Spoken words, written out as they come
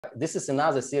This is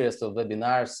another series of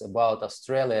webinars about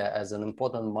Australia as an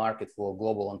important market for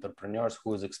global entrepreneurs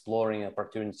who is exploring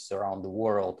opportunities around the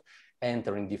world,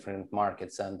 entering different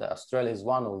markets. And Australia is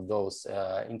one of those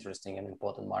interesting and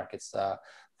important markets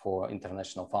for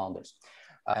international founders.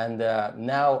 And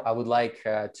now I would like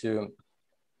to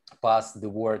pass the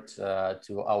word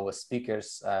to our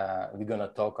speakers. We're going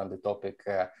to talk on the topic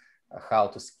how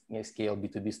to scale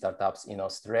B2B startups in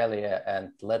Australia.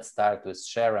 And let's start with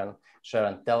Sharon.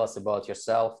 Sharon, tell us about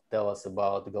yourself, tell us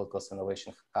about the Gold Coast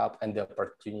Innovation Hub and the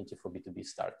opportunity for B2B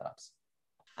startups.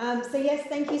 So yes,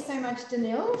 thank you so much,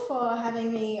 Daniil, for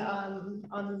having me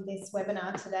on this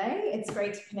webinar today. It's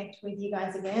great to connect with you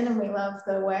guys again, and we love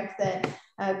the work that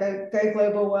Go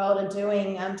Global World are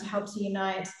doing to help to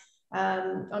unite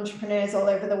entrepreneurs all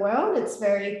over the world. It's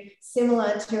very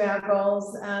similar to our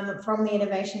goals from the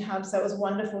Innovation Hub, so it was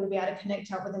wonderful to be able to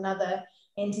connect up with another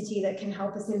entity that can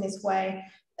help us in this way.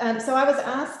 So I was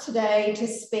asked today to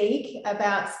speak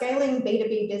about scaling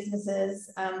B2B businesses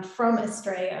from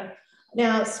Australia.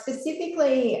 Now,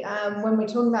 specifically, when we're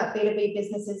talking about B2B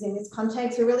businesses in this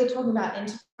context, we're really talking about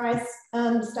enterprise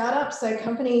startups, so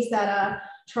companies that are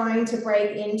trying to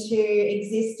break into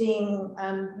existing,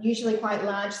 usually quite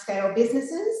large-scale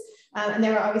businesses. And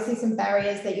there are obviously some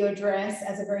barriers that you address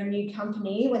as a very new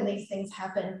company when these things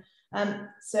happen.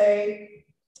 So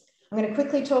I'm going to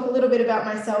quickly talk a little bit about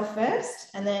myself first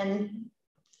and then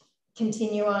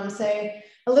continue on. So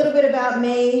a little bit about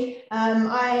me.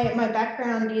 My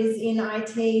background is in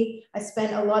IT. I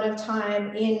spent a lot of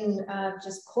time in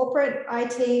just corporate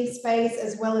IT space,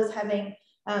 as well as having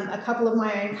a couple of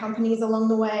my own companies along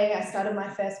the way. I started my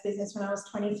first business when I was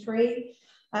 23.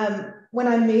 When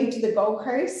I moved to the Gold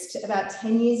Coast about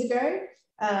 10 years ago,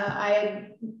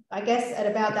 I guess at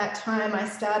about that time, I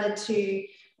started to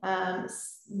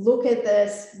look at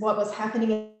what was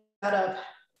happening in the startup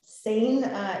scene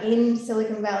in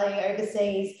Silicon Valley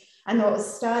overseas, and what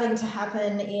was starting to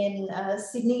happen in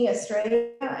Sydney,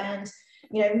 Australia, and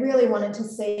really wanted to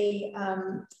see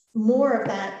more of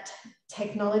that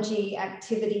technology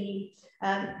activity,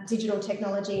 digital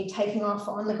technology taking off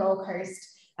on the Gold Coast,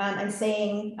 and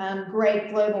seeing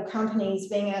great global companies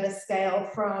being able to scale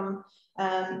from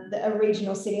a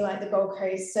regional city like the Gold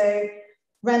Coast. So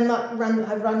I've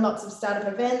run lots of startup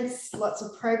events, lots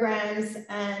of programs,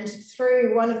 and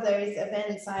through one of those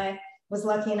events, I was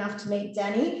lucky enough to meet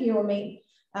Danny, who you will meet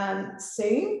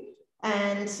soon,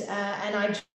 and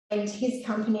I joined his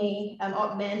company,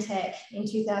 Opmantech, in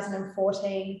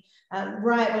 2014,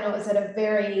 right when it was at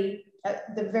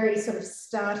the very sort of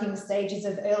starting stages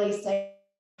of early stage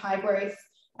high growth,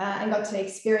 and got to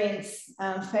experience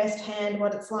firsthand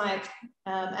what it's like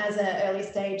as an early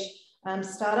stage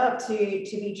startup to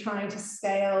be trying to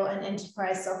scale an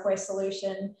enterprise software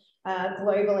solution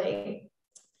globally.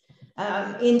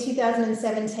 In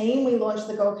 2017, we launched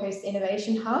the Gold Coast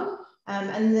Innovation Hub,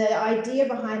 and the idea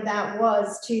behind that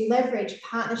was to leverage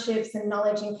partnerships and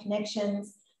knowledge and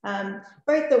connections,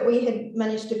 both that we had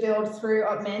managed to build through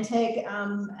Opmantech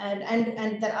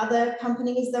and that other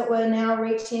companies that were now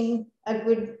reaching a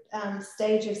good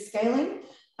stage of scaling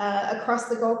across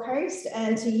the Gold Coast,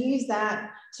 and to use that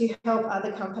to help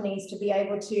other companies to be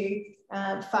able to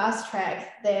fast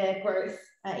track their growth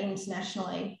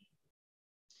internationally.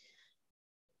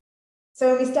 So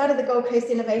when we started the Gold Coast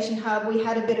Innovation Hub, we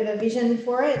had a bit of a vision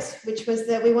for it, which was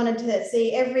that we wanted to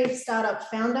see every startup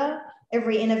founder,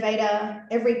 every innovator,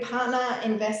 every partner,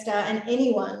 investor, and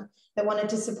anyone that wanted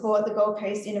to support the Gold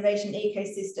Coast innovation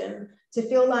ecosystem to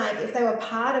feel like if they were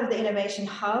part of the Innovation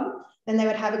Hub, then they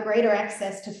would have a greater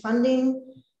access to funding,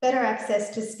 better access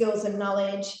to skills and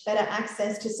knowledge, better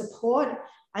access to support,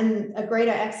 and a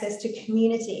greater access to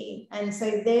community. And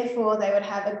so therefore they would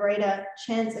have a greater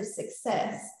chance of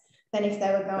success than if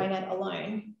they were going it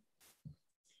alone.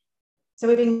 So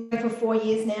we've been going for 4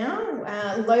 years now.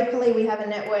 Locally, we have a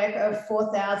network of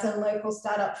 4,000 local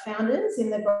startup founders in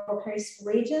the Gold Coast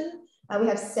region. We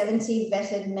have 70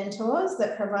 vetted mentors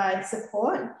that provide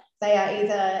support. They are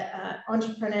either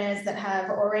entrepreneurs that have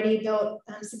already built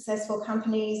successful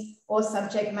companies, or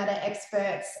subject matter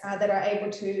experts that are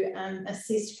able to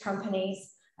assist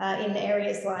companies in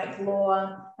areas like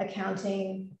law,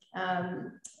 accounting,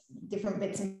 different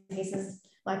bits and pieces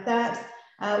like that.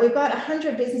 We've got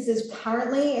 100 businesses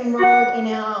currently enrolled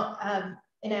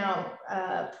in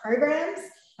our programs,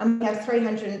 and we have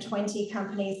 320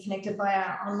 companies connected by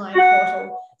our online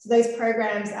portal. So those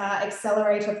programs are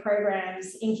accelerator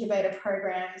programs, incubator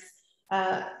programs,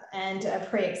 and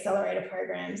pre-accelerator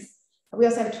programs. We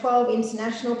also have 12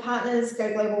 international partners,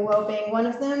 Go Global World being one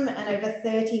of them, and over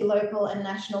 30 local and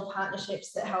national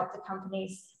partnerships that help the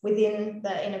companies within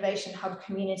the Innovation Hub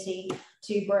community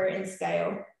to grow and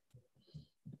scale.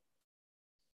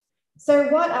 So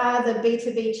what are the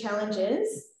B2B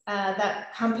challenges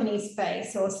that companies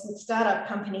face, or startup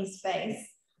companies face?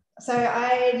 So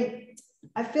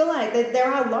I feel like that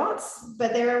there are lots,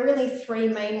 but there are really three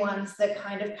main ones that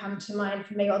kind of come to mind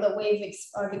for me, or that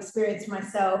I've experienced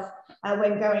myself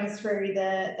when going through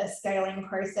the scaling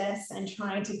process and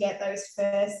trying to get those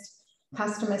first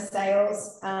customer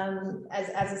sales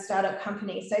as a startup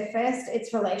company. So first,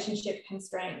 it's relationship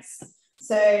constraints.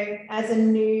 So as a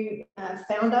new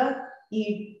founder,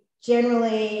 you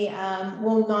generally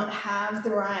will not have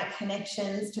the right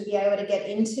connections to be able to get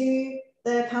into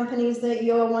the companies that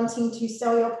you're wanting to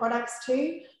sell your products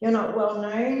to. You're not well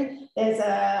known.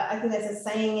 I think there's a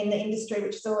saying in the industry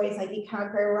which is always like, you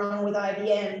can't go wrong with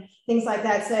IBM, things like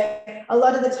that. So a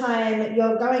lot of the time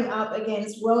you're going up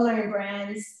against well-known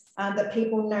brands that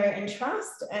people know and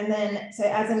trust. And then, so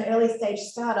as an early stage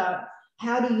startup,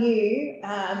 how do you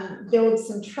build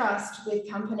some trust with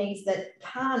companies that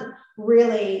can't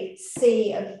really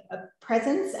see a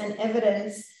presence and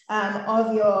evidence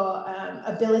of your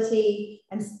ability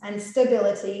and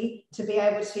stability to be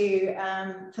able to,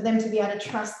 for them to be able to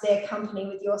trust their company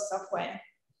with your software?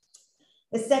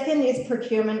 The second is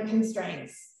procurement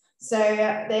constraints. So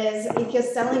if you're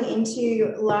selling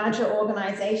into larger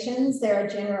organizations, there are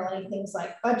generally things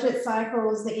like budget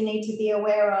cycles that you need to be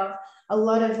aware of. A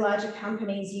lot of larger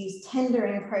companies use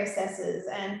tendering processes,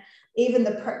 and even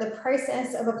the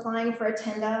process of applying for a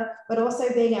tender, but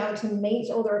also being able to meet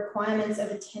all the requirements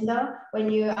of a tender when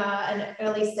you are an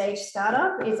early stage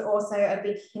startup is also a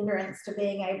big hindrance to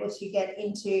being able to get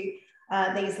into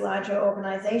these larger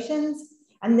organizations.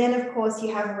 And then of course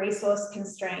you have resource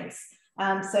constraints.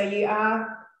 So you're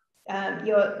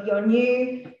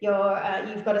new,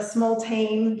 you've got a small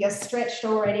team, you're stretched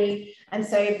already. And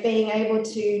so being able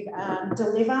to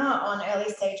deliver on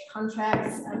early stage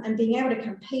contracts and being able to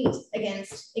compete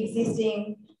against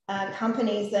existing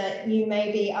companies that you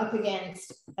may be up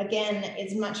against, again,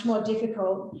 is much more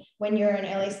difficult when you're an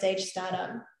early stage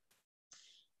startup.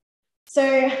 So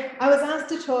I was asked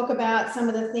to talk about some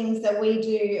of the things that we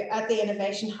do at the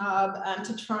Innovation Hub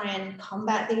to try and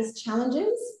combat these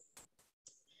challenges.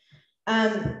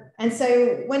 And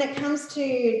so when it comes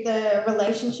to the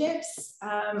relationships,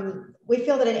 we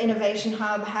feel that an Innovation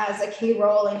Hub has a key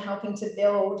role in helping to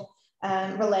build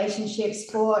relationships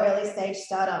for early stage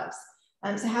startups.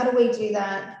 So how do we do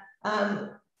that?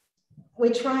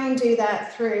 We try and do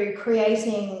that through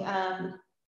creating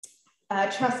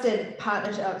trusted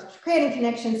partnerships, creating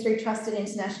connections through trusted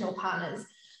international partners.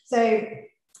 So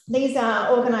these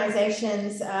are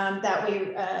organizations that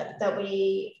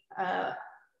we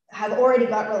have already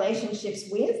got relationships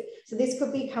with. So this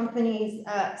could be companies,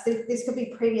 so this could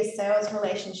be previous sales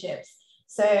relationships.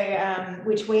 So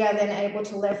which we are then able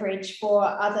to leverage for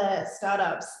other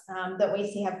startups that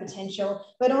we see have potential,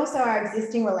 but also our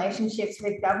existing relationships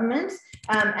with government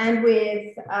and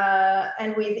with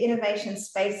innovation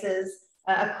spaces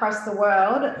across the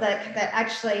world that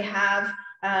actually have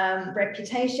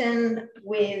reputation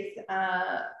with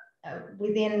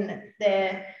within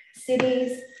their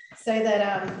cities, so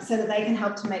that they can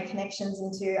help to make connections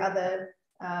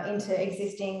into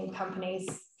existing companies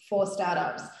for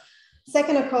startups.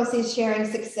 Second, of course, is sharing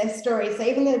success stories. So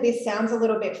even though this sounds a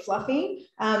little bit fluffy,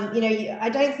 I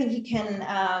don't think you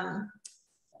can,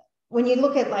 when you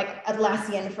look at like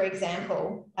Atlassian, for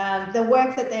example, the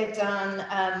work that they've done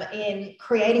in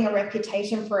creating a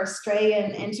reputation for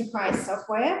Australian enterprise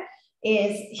software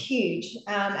is huge,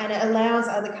 and it allows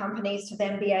other companies to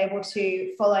then be able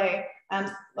to follow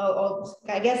or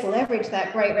I guess leverage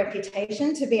that great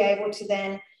reputation to be able to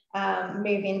then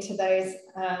move into those,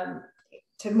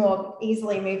 to more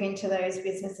easily move into those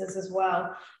businesses as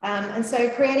well. And so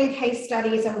creating case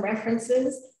studies and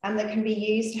references that can be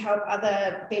used to help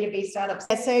other B2B startups.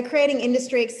 So creating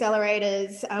industry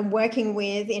accelerators, working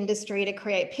with industry to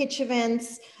create pitch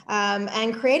events,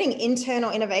 and creating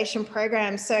internal innovation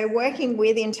programs. So working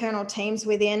with internal teams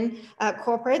within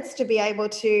corporates to be able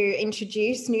to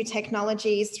introduce new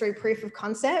technologies through proof of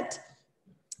concept.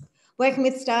 Working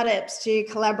with startups to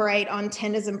collaborate on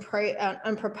tenders and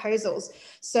proposals.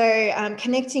 So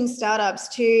connecting startups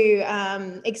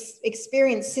to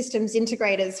experienced systems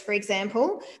integrators, for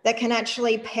example, that can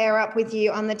actually pair up with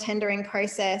you on the tendering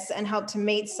process and help to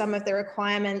meet some of the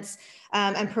requirements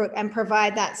and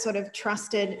provide that sort of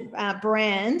trusted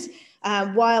brand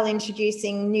while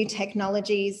introducing new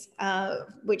technologies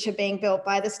which are being built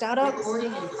by the startups.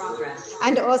 Recording in progress.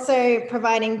 And also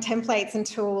providing templates and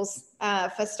tools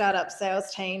for startup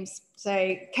sales teams.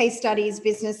 So case studies,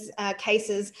 business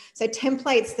cases, so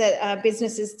templates that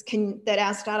businesses can, that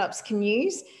our startups can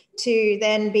use to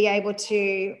then be able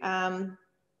to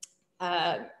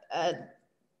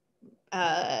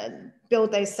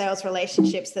build those sales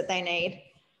relationships that they need.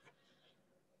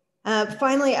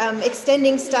 Finally,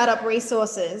 extending startup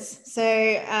resources. So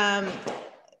our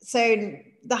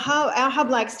hub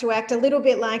likes to act a little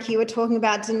bit like you were talking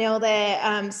about, Danil,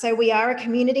 there. So we are a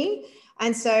community.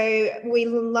 And so we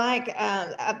like,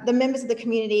 the members of the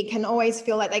community can always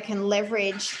feel like they can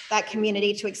leverage that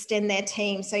community to extend their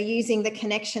team. So using the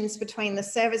connections between the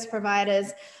service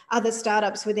providers, other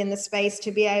startups within the space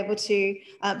to be able to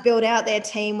build out their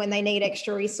team when they need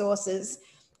extra resources.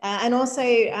 And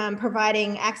also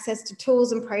providing access to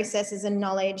tools and processes and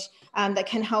knowledge that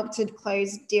can help to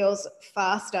close deals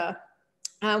faster.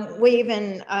 We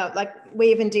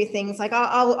even do things like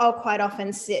I'll quite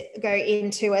often go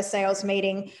into a sales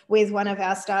meeting with one of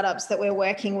our startups that we're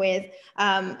working with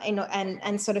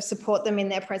and sort of support them in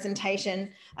their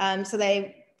presentation. So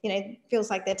they,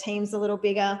 feels like their team's a little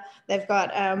bigger. They've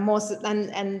got more,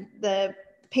 and the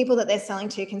people that they're selling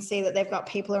to can see that they've got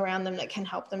people around them that can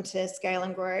help them to scale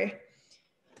and grow.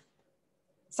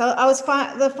 So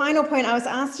the final point, I was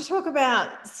asked to talk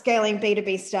about scaling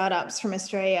B2B startups from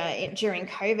Australia during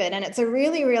COVID. And it's a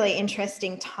really, really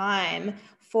interesting time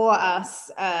for us,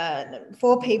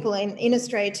 for people in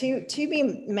Australia to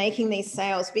be making these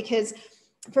sales, because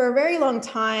for a very long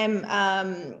time,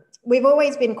 we've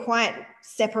always been quite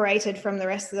separated from the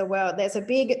rest of the world. There's a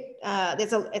big,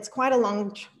 it's quite a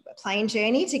long plane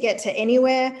journey to get to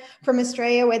anywhere from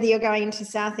Australia, whether you're going to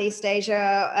Southeast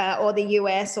Asia or the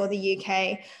US or the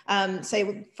UK.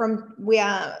 So we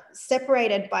are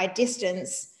separated by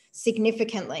distance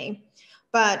significantly.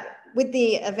 But with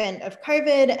the event of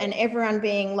COVID and everyone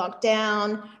being locked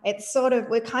down, it's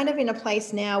we're kind of in a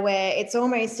place now where it's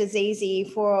almost as easy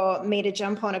for me to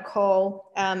jump on a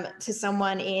call to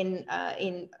someone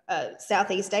in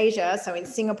Southeast Asia, so in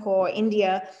Singapore,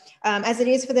 India, as it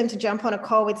is for them to jump on a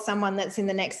call with someone that's in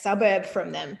the next suburb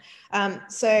from them.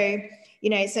 So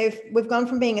we've gone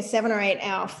from being a 7 or 8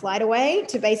 hour flight away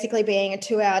to basically being a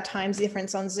 2-hour time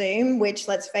difference on Zoom, which,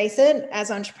 let's face it, as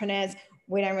entrepreneurs,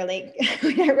 we don't really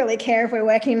care if we're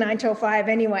working 9 till 5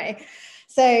 anyway.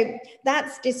 So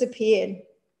that's disappeared.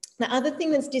 The other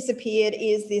thing that's disappeared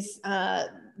is this,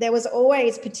 there was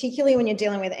always, particularly when you're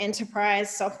dealing with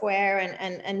enterprise software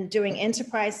and doing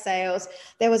enterprise sales,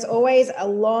 there was always a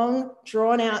long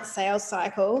drawn out sales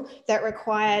cycle that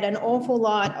required an awful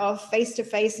lot of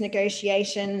face-to-face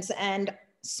negotiations and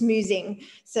smoozing.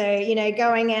 So,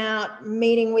 going out,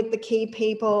 meeting with the key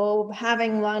people,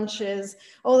 having lunches,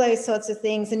 all those sorts of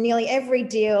things. And nearly every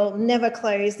deal never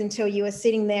closed until you were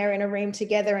sitting there in a room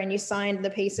together and you signed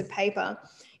the piece of paper.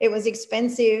 It was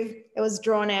expensive, it was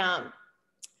drawn out,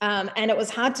 and it was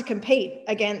hard to compete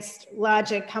against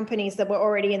larger companies that were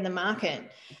already in the market.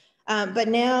 But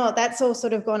now that's all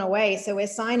sort of gone away. So we're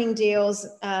signing deals,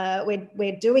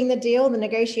 we're doing the deal, the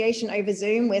negotiation over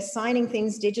Zoom, we're signing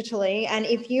things digitally. And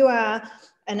if you are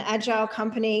an agile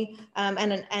company like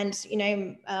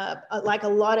a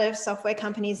lot of software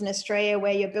companies in Australia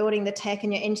where you're building the tech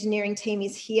and your engineering team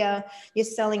is here, you're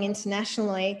selling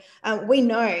internationally, we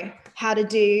know how to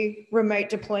do remote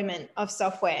deployment of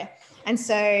software. And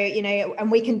so,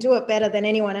 and we can do it better than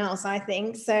anyone else, I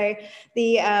think. So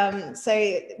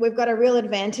so we've got a real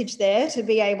advantage there to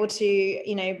be able to,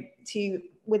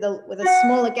 with a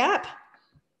smaller gap,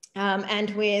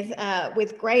 and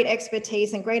with great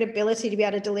expertise and great ability to be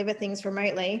able to deliver things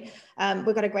remotely,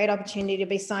 we've got a great opportunity to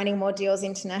be signing more deals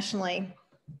internationally.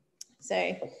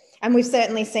 So, and we've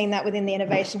certainly seen that within the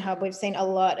Innovation Hub. We've seen a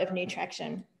lot of new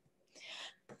traction.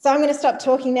 So I'm going to stop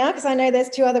talking now because I know there's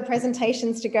 2 other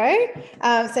presentations to go.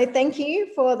 So thank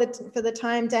you for the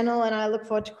time, Daniel, and I look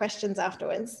forward to questions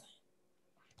afterwards.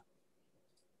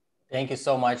 Thank you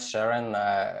so much, Sharon.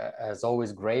 As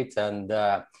always, great. And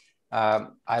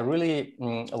I really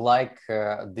like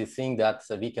the thing that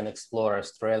we can explore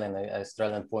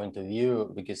Australian point of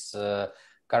view, because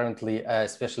currently,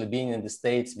 especially being in the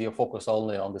States, we focus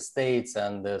only on the States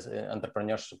and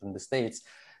entrepreneurship in the States.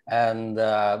 And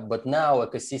but now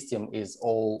ecosystem is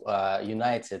all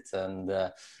united, and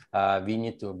we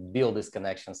need to build these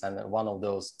connections. And one of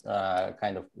those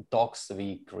kind of talks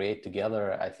we create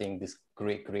together, I think this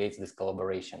creates this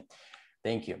collaboration.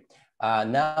 Thank you.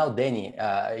 Now, Danny,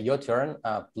 your turn.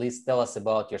 Please tell us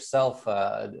about yourself,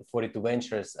 42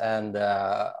 Ventures, and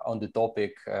on the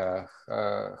topic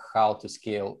how to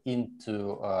scale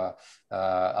into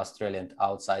Australia and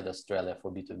outside Australia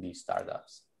for B2B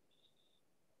startups.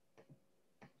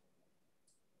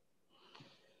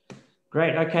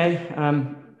 Great. Okay.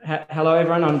 Hello,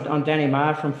 everyone. I'm Danny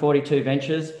Marr from 42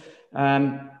 Ventures.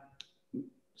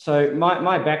 So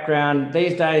my background,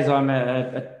 these days I'm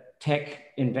a tech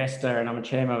investor and I'm a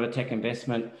chairman of a tech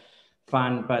investment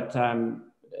fund, but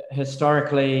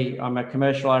historically I'm a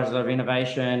commercializer of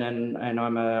innovation and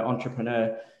I'm an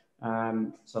entrepreneur.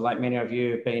 So like many of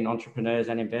you have been entrepreneurs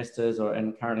and investors,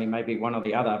 and currently maybe one or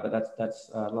the other, but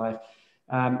that's life.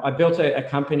 I built a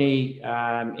company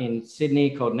in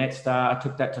Sydney called Netstar. I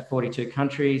took that to 42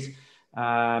 countries.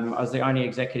 I was the only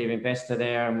executive investor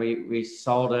there, and we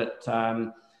sold it.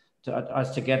 I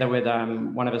was together with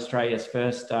one of Australia's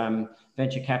first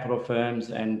venture capital firms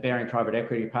and Baring private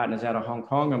equity partners out of Hong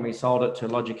Kong, and we sold it to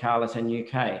Logicalis in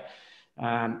UK.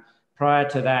 Prior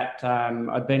to that,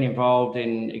 I'd been involved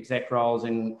in exec roles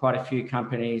in quite a few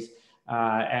companies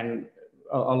and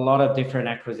a lot of different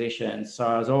acquisitions. So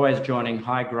I was always joining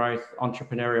high growth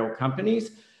entrepreneurial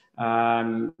companies.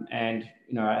 And,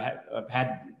 you know, I've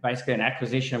had basically an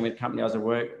acquisition with companies I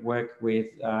work with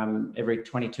every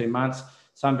 22 months.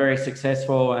 Some very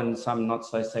successful and some not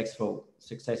so successful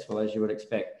as you would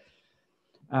expect.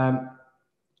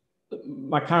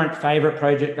 My current favorite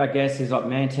project, I guess, is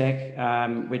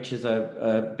Opmantec, which is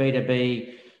a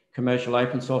B2B commercial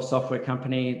open source software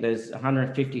company. There's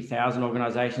 150,000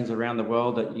 organizations around the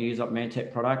world that use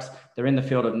Opmantec products. They're in the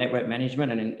field of network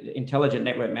management and intelligent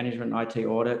network management and IT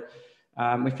audit.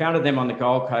 We founded them on the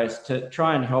Gold Coast to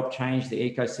try and help change the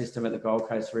ecosystem at the Gold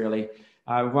Coast, really.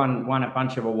 Won a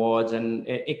bunch of awards, and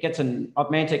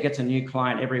Opmantec gets a new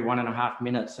client every 1.5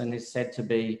 minutes and is said to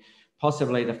be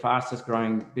possibly the fastest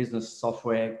growing business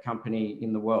software company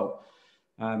in the world.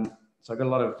 So I've got a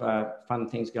lot of fun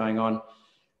things going on.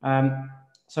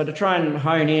 So to try and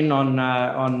hone in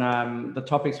on the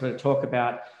topics we're going to talk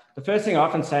about, the first thing I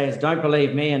often say is don't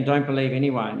believe me and don't believe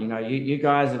anyone. You know, you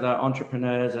guys are the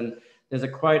entrepreneurs, and there's a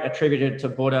quote attributed to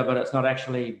Buddha, but it's not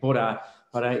actually Buddha.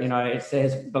 But, you know, it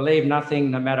says, believe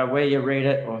nothing, no matter where you read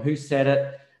it or who said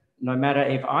it, no matter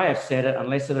if I have said it,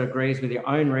 unless it agrees with your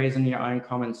own reason, your own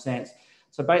common sense.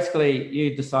 So basically,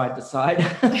 you decide.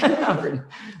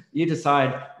 You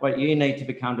decide what you need to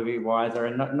become to be wiser,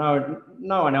 and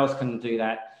no one else can do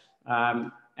that.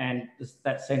 And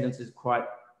that sentence is quite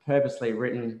purposely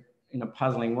written in a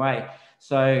puzzling way.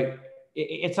 So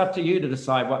it's up to you to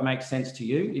decide what makes sense to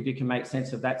you, if you can make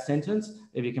sense of that sentence,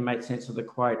 if you can make sense of the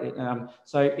quote.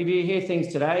 So if you hear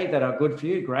things today that are good for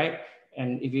you, great.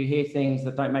 And if you hear things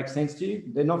that don't make sense to you,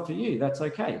 they're not for you. That's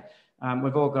okay.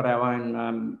 We've all got our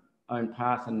own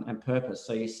path and purpose.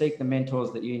 So you seek the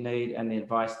mentors that you need and the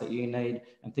advice that you need,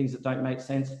 and things that don't make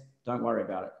sense, don't worry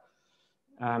about it.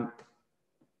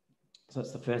 So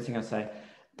that's the first thing I say.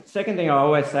 Second thing I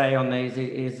always say on these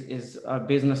is a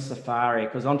business safari,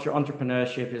 because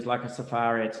entrepreneurship is like a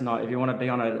safari. It's not, if you want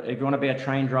to be a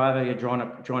train driver, you join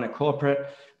a corporate,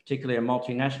 particularly a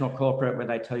multinational corporate, where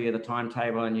they tell you the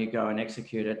timetable and you go and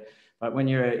execute it. But when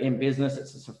you're in business,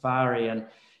 it's a safari, and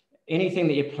anything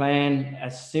that you plan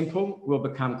as simple will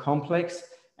become complex,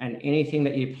 and anything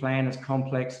that you plan as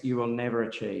complex, you will never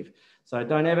achieve. So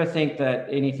don't ever think that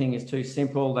anything is too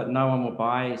simple, that no one will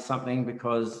buy something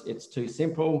because it's too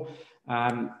simple.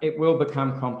 It will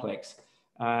become complex.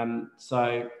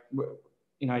 So,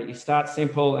 you know, you start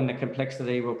simple and the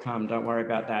complexity will come. Don't worry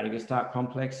about that. If you start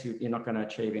complex, you're not going to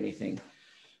achieve anything.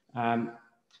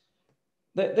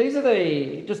 These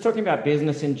are just talking about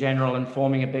business in general and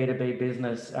forming a B2B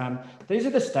business. These are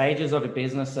the stages of a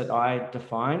business that I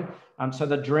define. So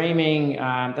the dreaming,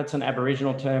 that's an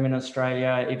Aboriginal term in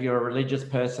Australia. If you're a religious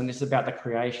person, this is about the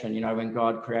creation, you know, when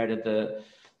God created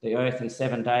the earth in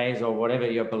 7 days or whatever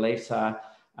your beliefs are.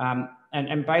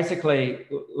 And basically,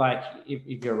 like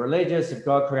if you're religious, if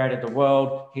God created the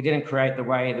world, he didn't create the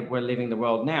way that we're living the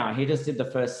world now. He just did the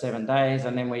first 7 days,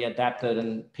 and then we adapted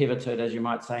and pivoted, as you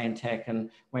might say in tech,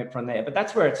 and went from there. But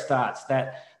that's where it starts,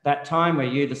 that time where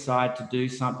you decide to do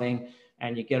something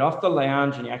and you get off the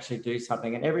lounge and you actually do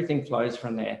something, and everything flows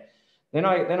from there. Then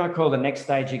I call the next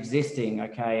stage existing,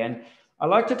 okay? And I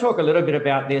like to talk a little bit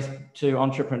about this to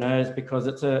entrepreneurs because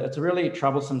it's a really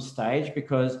troublesome stage,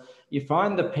 because you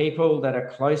find the people that are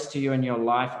close to you in your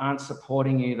life aren't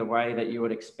supporting you the way that you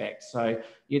would expect. So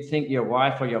you'd think your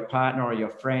wife or your partner or your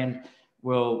friend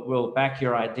will back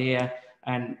your idea,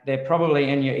 And they're probably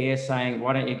in your ear saying,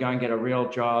 why don't you go and get a real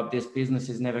job? This business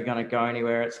is never going to go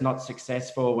anywhere. It's not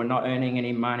successful. We're not earning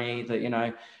any money, that, you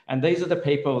know, and these are the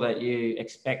people that you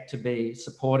expect to be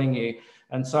supporting you.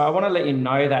 And so I want to let you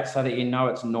know that, so that you know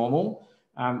it's normal.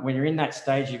 When you're in that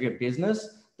stage of your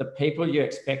business, the people you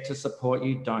expect to support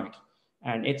you don't,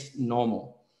 and it's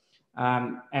normal.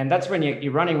 And that's when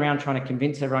you're running around trying to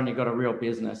convince everyone you've got a real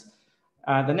business.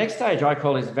 The next stage I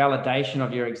call is validation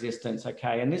of your existence.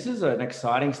 Okay. And this is an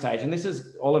exciting stage. And this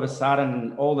is all of a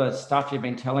sudden, all the stuff you've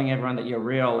been telling everyone that you're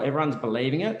real, everyone's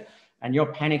believing it, and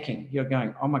you're panicking. You're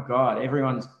going, oh my God,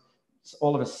 everyone's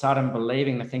all of a sudden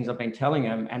believing the things I've been telling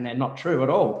them, and they're not true at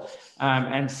all.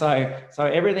 And so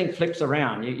everything flips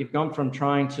around. You've gone from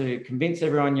trying to convince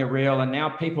everyone you're real, and now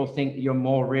people think you're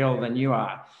more real than you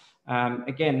are.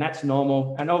 Again, that's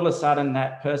normal. And all of a sudden,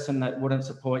 that person that wouldn't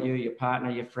support you, your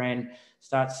partner, your friend,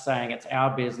 starts saying it's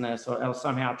our business, or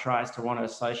somehow tries to want to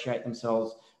associate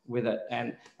themselves with it.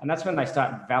 And that's when they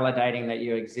start validating that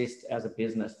you exist as a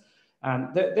business.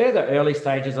 They're the early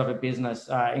stages of a business,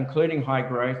 including high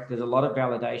growth. There's a lot of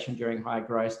validation during high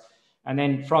growth. And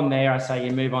then from there, I say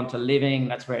you move on to living.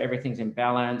 That's where everything's in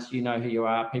balance. You know who you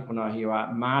are. People know who you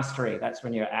are. Mastery. That's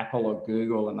when you're Apple or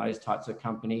Google and those types of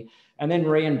company. And then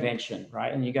reinvention,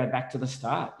 right? And you go back to the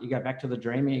start. You go back to the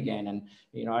dreaming again. And,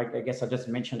 you know, I guess I just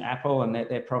mentioned Apple, and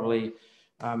they're probably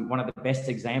one of the best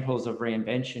examples of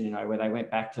reinvention, you know, where they went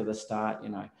back to the start, you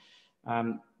know.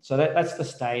 So that's the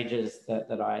stages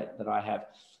that I have.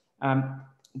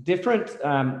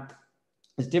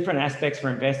 There's different aspects for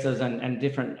investors and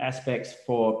different aspects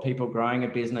for people growing a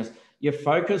business. Your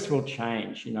focus will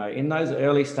change. You know, in those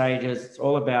early stages, it's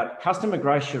all about customer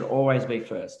growth should always be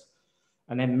first,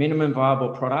 and then minimum viable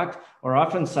product, or I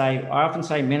often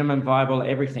say minimum viable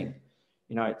everything.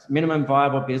 You know, it's minimum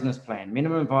viable business plan,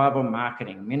 minimum viable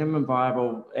marketing, minimum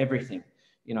viable everything.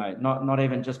 You know, not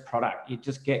even just product. You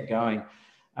just get going.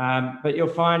 But you'll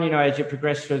find, you know, as you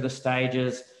progress through the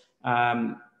stages,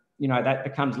 you know, that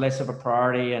becomes less of a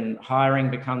priority, and hiring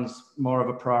becomes more of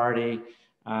a priority.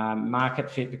 Market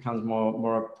fit becomes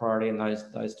more of a priority, and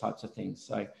those types of things.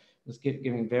 So just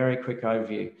giving a very quick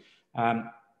overview.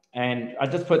 And I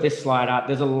just put this slide up.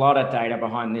 There's a lot of data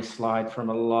behind this slide from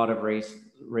a lot of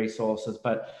resources.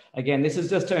 But again, this is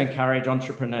just to encourage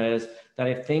entrepreneurs that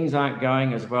if things aren't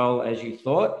going as well as you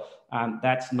thought,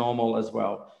 that's normal as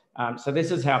well. So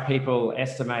this is how people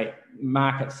estimate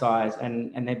market size,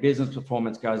 and their business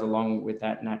performance goes along with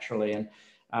that naturally. And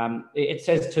it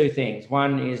says two things.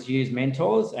 One is use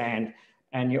mentors, and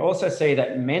you also see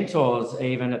that mentors,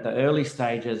 even at the early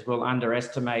stages, will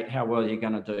underestimate how well you're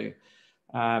going to do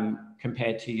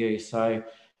compared to you. So,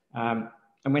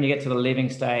 and when you get to the living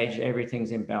stage,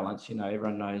 everything's in balance. You know,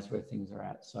 everyone knows where things are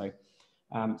at. So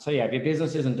yeah, if your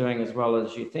business isn't doing as well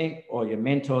as you think, or your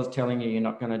mentor's telling you you're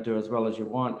not going to do as well as you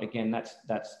want, again,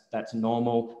 that's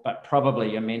normal, but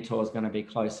probably your mentor is going to be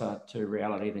closer to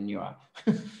reality than you are.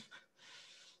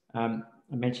 I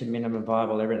mentioned minimum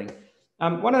viable everything. I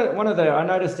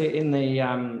noticed it in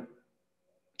the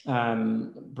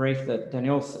brief that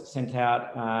Daniel sent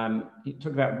out. He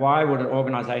talked about why would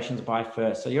organizations buy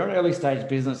first. So you're an early stage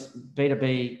business,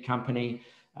 B2B company.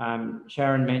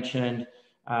 Sharon mentioned,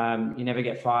 you never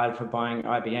get fired for buying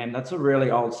IBM. That's a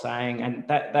really old saying, and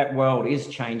that world is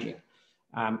changing.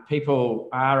 People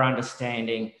are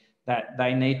understanding that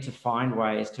they need to find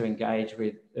ways to engage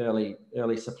with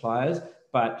early suppliers.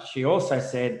 But she also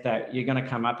said that you're going to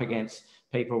come up against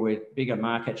people with bigger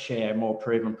market share, more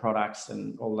proven products,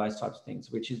 and all those types of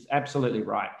things, which is absolutely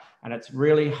right. And it's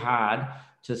really hard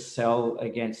to sell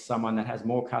against someone that has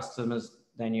more customers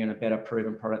than you and a better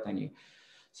proven product than you.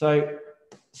 So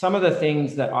some of the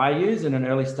things that I use in an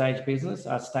early stage business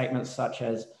are statements such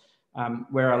as,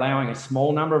 we're allowing a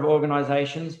small number of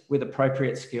organizations with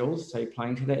appropriate skills, so you're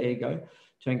playing to their ego,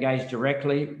 to engage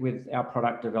directly with our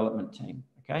product development team,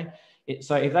 okay?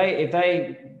 So if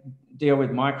they deal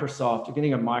with Microsoft, you're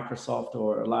getting a Microsoft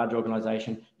or a large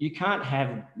organization, you can't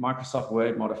have Microsoft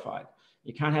Word modified.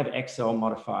 You can't have Excel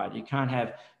modified. You can't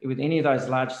have, with any of those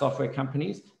large software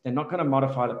companies, they're not going to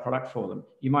modify the product for them.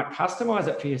 You might customize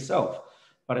it for yourself,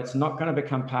 but it's not going to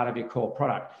become part of your core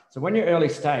product. So when you're early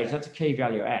stage, that's a key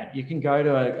value add. You can go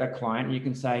to a client and you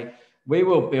can say, we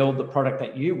will build the product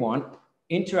that you want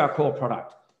into our core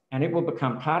product, and it will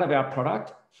become part of our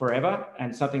product forever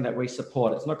and something that we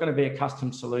support. It's not going to be a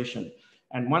custom solution.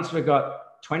 And once we've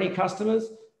got 20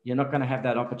 customers, you're not going to have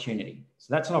that opportunity.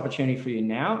 So that's an opportunity for you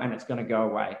now, and it's going to go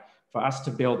away. For us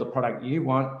to build the product you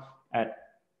want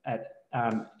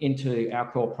into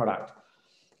our core product.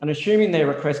 And assuming their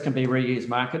request can be reused,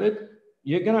 marketed,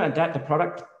 you're going to adapt the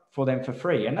product for them for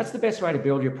free. And that's the best way to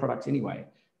build your products anyway.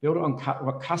 Build it on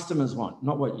what customers want,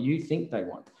 not what you think they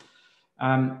want.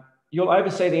 You'll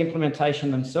oversee the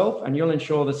implementation themselves, and you'll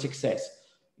ensure the success.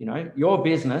 You know, your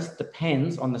business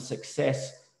depends on the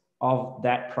success of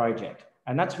that project.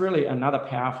 And that's really another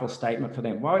powerful statement for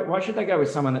them. Why should they go with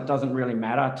someone that doesn't really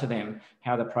matter to them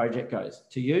how the project goes?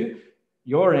 To you,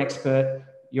 you're an expert.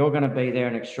 You're going to be there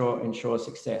and ensure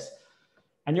success.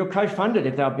 And you'll co-fund it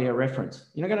if there'll be a reference.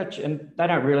 You're not going to, and they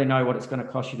don't really know what it's going to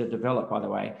cost you to develop, by the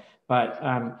way. But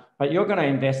you're going to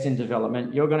invest in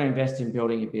development. You're going to invest in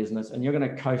building your business, and you're going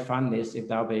to co-fund this if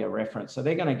there'll be a reference. So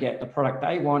they're going to get the product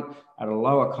they want at a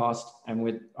lower cost and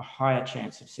with a higher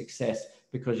chance of success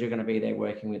because you're going to be there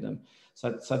working with them.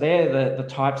 So they're the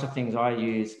types of things I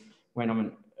use when I'm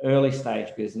an early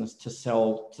stage business to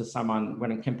sell to someone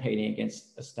when I'm competing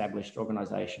against established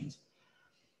organizations.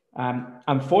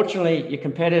 Unfortunately, your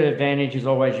competitive advantage is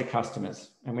always your customers.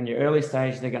 And when you're early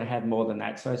stage, they're going to have more than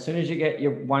that. So as soon as you get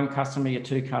your one customer, your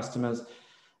two customers,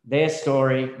 their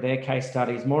story, their case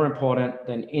study is more important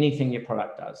than anything your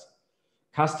product does.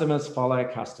 Customers follow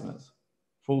customers,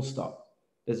 full stop.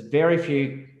 There's very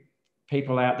few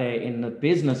people out there in the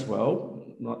business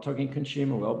world, not talking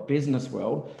consumer world, business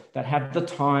world, that have the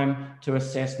time to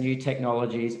assess new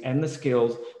technologies and the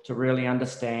skills to really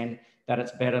understand that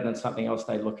it's better than something else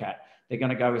they look at. They're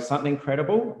going to go with something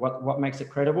credible. What makes it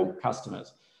credible?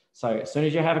 Customers. So as soon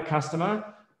as you have a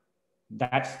customer,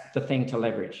 that's the thing to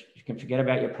leverage. You can forget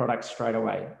about your product straight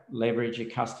away. Leverage your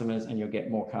customers and you'll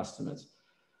get more customers.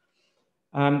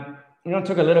 I'm going to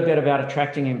talk a little bit about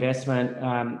attracting investment.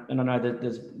 And I know that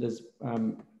there's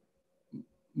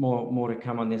more to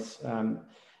come on this. No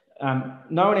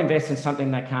one invests in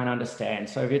something they can't understand.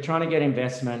 So if you're trying to get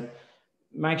investment,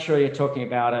 make sure you're talking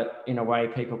about it in a way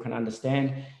people can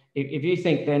understand. If you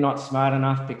think they're not smart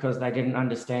enough because they didn't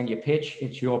understand your pitch,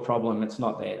 it's your problem, it's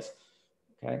not theirs,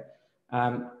 okay?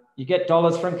 You get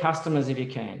dollars from customers if you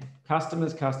can.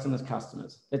 Customers.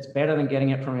 It's better than getting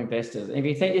it from investors. If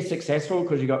you think you're successful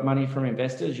because you got money from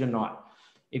investors, you're not.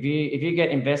 If you get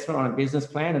investment on a business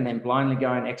plan and then blindly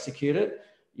go and execute it,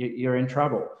 you're in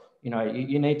trouble. You know,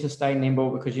 you need to stay nimble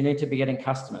because you need to be getting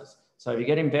customers. So if you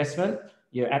get investment,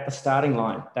 you're at the starting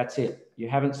line. That's it. You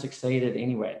haven't succeeded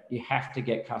anywhere. You have to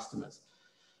get customers.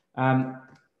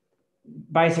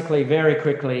 Basically, very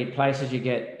quickly, places you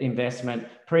get investment,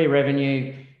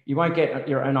 pre-revenue, you won't get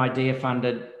your own idea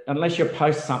funded unless you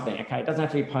post something, okay? It doesn't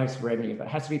have to be post-revenue, but it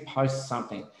has to be post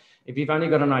something. If you've only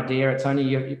got an idea, it's only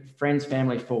your friends,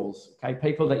 family, fools, okay?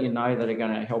 People that you know that are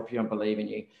going to help you and believe in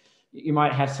you. You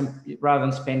might have some, rather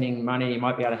than spending money, you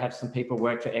might be able to have some people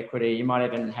work for equity. You might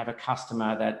even have a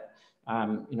customer that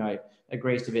you know,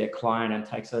 agrees to be a client and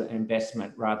takes an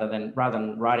investment rather than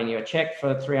writing you a check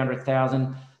for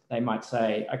 300,000. They might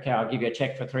say, okay, I'll give you a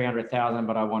check for 300,000,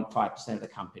 but I want 5% of the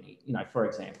company, you know, for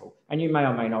example. And you may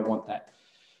or may not want that.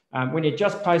 When you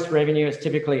just post revenue, it's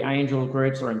typically angel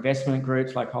groups or investment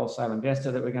groups like Wholesale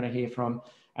Investor that we're going to hear from.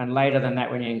 And later than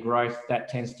that, when you're in growth, that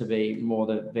tends to be more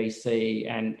the VC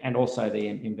and also the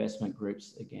investment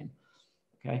groups again,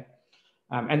 okay?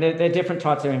 And they're different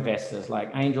types of investors,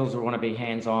 like angels will want to be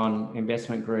hands-on,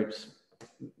 investment groups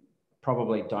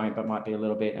probably don't, but might be a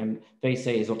little bit. And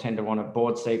VCs will tend to want a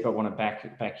board seat, but want to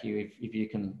back you if you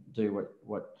can do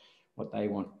what they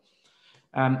want.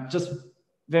 Just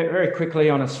very quickly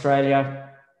on Australia.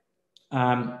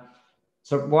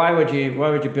 So why would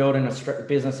you build a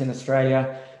business in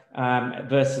Australia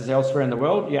versus elsewhere in the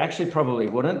world? You actually probably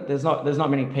wouldn't. There's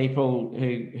not many people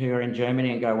who are in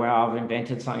Germany and go, wow, I've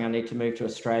invented something, I need to move to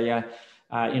Australia.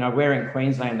 You know, we're in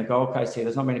Queensland, the Gold Coast here.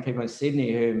 There's not many people in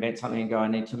Sydney who invent something and go, I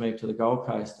need to move to the Gold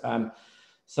Coast.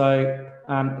 So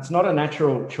it's not a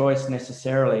natural choice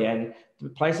necessarily. And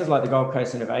places like the Gold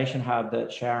Coast Innovation Hub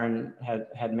that Sharon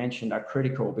had mentioned are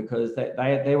critical because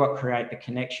they're what create the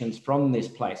connections from this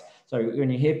place. So when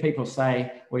you hear people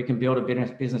say, well, you can build a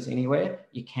business anywhere,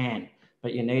 you can,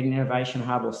 but you need an innovation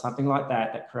hub or something like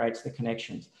that creates the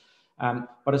connections.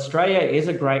 But Australia is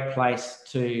a great place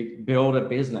to build a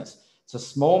business. It's a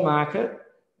small market,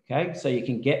 okay? So you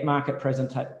can get market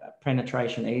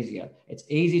penetration easier. It's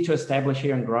easy to establish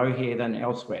here and grow here than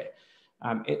elsewhere.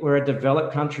 We're a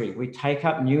developed country. We take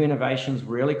up new innovations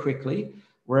really quickly.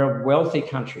 We're a wealthy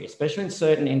country, especially in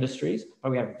certain industries,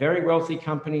 but we have very wealthy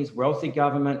companies, wealthy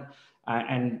government,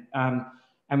 and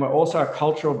we're also a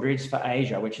cultural bridge for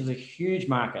Asia, which is a huge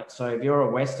market. So if you're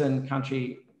a Western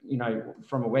country, you know,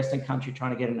 from a Western country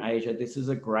trying to get in Asia, this is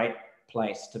a great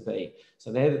place to be.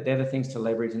 So they're the things to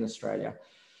leverage in Australia.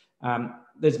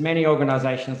 There's many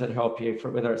organizations that help you,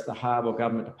 whether it's the hub or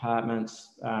government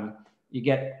departments. You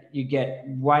get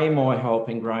way more help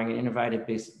in growing an innovative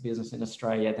business in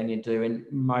Australia than you do in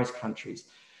most countries.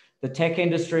 The tech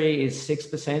industry is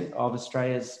 6% of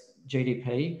Australia's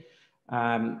GDP,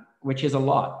 which is a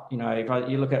lot. You know, if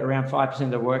you look at around 5%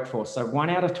 of the workforce. So 1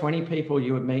 out of 20 people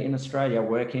you would meet in Australia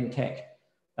work in tech.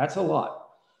 That's a lot.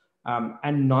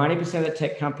 And 90% of the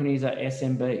tech companies are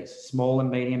SMBs, small and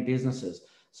medium businesses.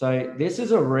 So this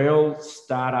is a real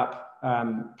startup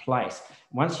place.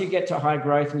 Once you get to high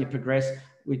growth and you progress,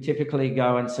 we typically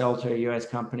go and sell to a US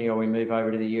company, or we move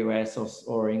over to the US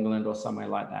or England or somewhere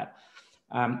like that.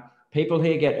 People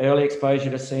here get early exposure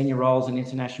to senior roles in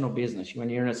international business. When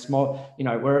you're in a small, you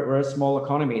know, we're a small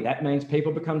economy. That means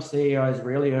people become CEOs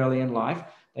really early in life.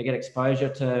 They get exposure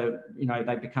to, you know,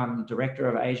 they become director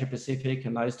of Asia Pacific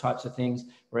and those types of things.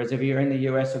 Whereas if you're in the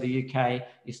US or the UK,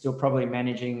 you're still probably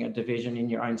managing a division in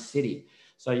your own city.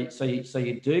 So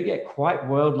you do get quite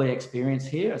worldly experience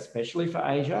here, especially for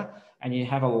Asia. And you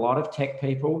have a lot of tech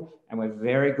people, and we're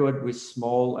very good with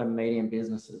small and medium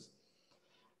businesses.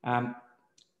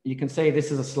 You can see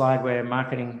this is a slide where a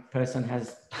marketing person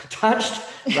has touched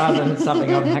rather than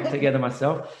something I've hacked together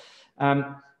myself.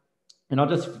 And I'll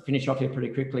just finish off here pretty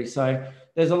quickly. So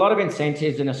there's a lot of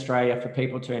incentives in Australia for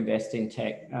people to invest in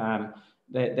tech.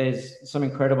 There's some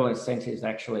incredible incentives,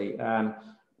 actually.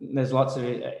 There's lots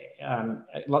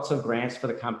of grants for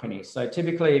the company. So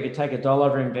typically, if you take $1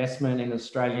 of investment in an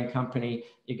Australian company,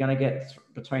 you're going to get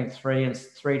between 3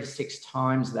 to 6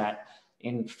 times that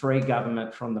in free money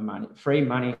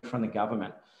from the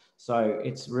government. So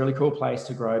it's a really cool place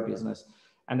to grow a business.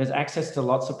 And there's access to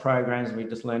lots of programs. We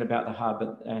just learned about the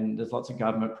hub, and there's lots of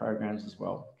government programs as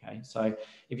well. Okay, so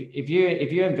if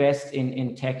you invest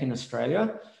in tech in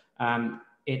Australia,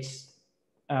 it's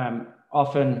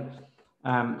often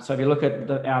so if you look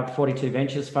at our 42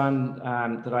 Ventures Fund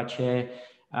that I chair,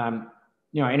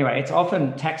 you know, anyway, it's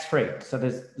often tax-free. So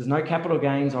there's no capital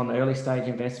gains on early stage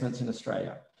investments in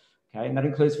Australia. Okay, and that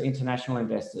includes for international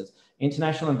investors.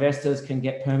 International investors can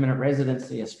get permanent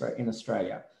residency in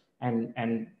Australia and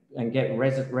get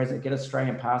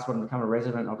Australian passport and become a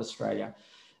resident of Australia.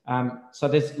 So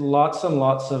there's lots and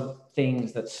lots of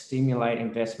things that stimulate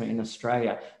investment in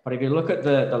Australia. But if you look at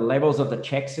the levels of the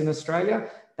checks in Australia,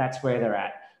 that's where they're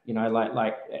at. You know,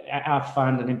 like our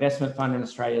fund, an investment fund in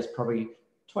Australia is probably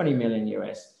 20 million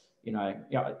US. You know,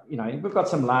 we've got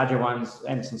some larger ones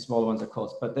and some smaller ones, of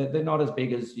course, but they're not as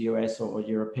big as US or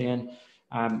European.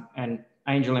 And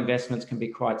angel investments can be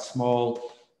quite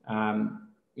small.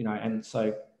 You know, and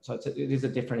so it is a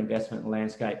different investment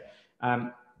landscape.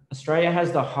 Australia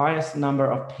has the highest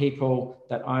number of people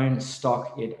that own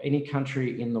stock in any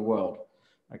country in the world.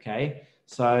 Okay,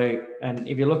 so, and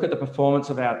if you look at the performance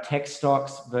of our tech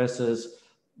stocks versus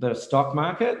the stock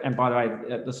market, and by the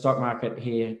way, the stock market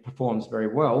here performs very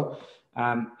well,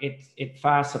 it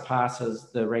far surpasses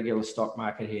the regular stock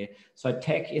market here. So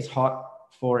tech is hot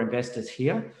for investors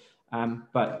here,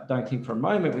 but don't think for a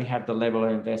moment we have the level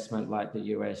of investment like the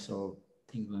US or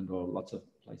England or lots of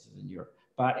places in Europe.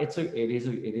 But it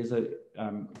is a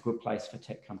good place for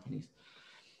tech companies.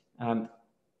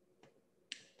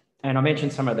 And I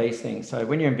mentioned some of these things. So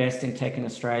when you invest in tech in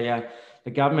Australia,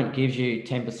 the government gives you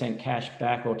 10% cash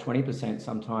back or 20%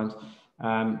 sometimes.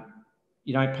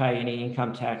 You don't pay any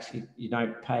income tax. You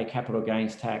don't pay capital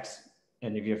gains tax.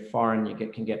 And if you're foreign, you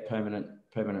can get permanent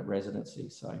residency.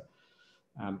 So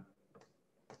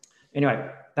anyway,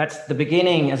 that's the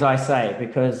beginning, as I say,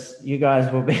 because you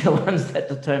guys will be the ones that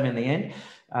determine the end.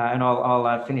 And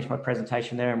I'll finish my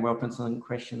presentation there and welcome some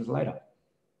questions later.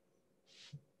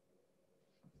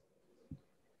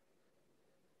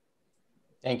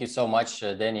 Thank you so much,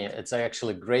 Danny. It's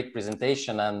actually a great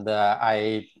presentation, and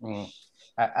I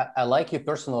like your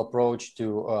personal approach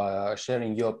to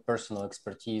sharing your personal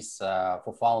expertise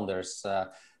for founders.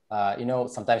 You know,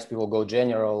 sometimes people go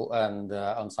general and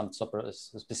on some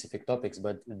specific topics,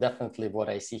 but definitely what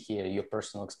I see here, your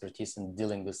personal expertise in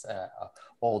dealing with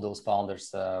all those founders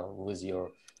with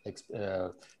your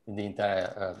the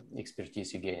entire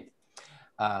expertise you gained.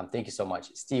 Thank you so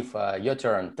much. Steve, your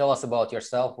turn. Tell us about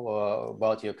yourself,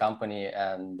 about your company,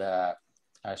 and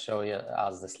show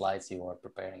us the slides you were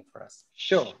preparing for us.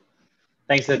 Sure.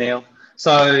 Thanks, Anil.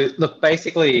 So look,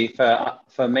 basically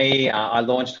for me, I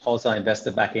launched Wholesale Investor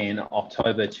back in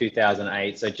October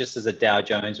 2008. So just as the Dow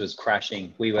Jones was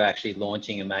crashing, we were actually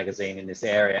launching a magazine in this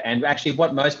area. And actually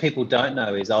what most people don't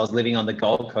know is I was living on the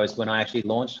Gold Coast when I actually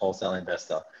launched Wholesale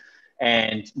Investor.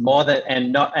 And what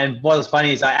was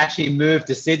funny is I actually moved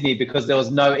to Sydney because there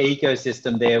was no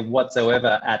ecosystem there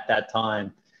whatsoever at that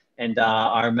time. And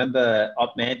I remember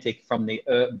Opmantic from the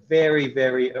very,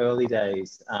 very early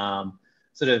days,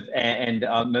 and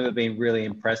I remember being really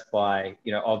impressed by,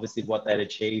 you know, obviously what they'd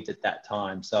achieved at that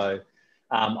time. So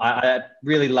I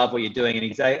really love what you're doing.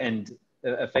 And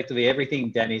effectively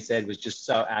everything Danny said was just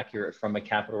so accurate from a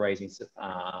capital raising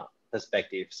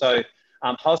perspective. So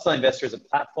Wholesale Investor is a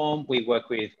platform. We work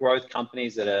with growth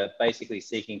companies that are basically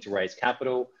seeking to raise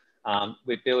capital.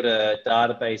 We built a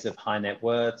database of high net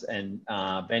worths and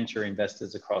venture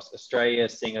investors across Australia,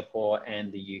 Singapore,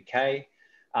 and the UK.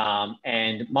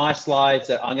 And my slides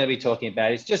that I'm going to be talking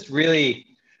about is just really,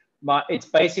 it's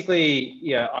basically,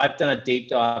 you know, I've done a deep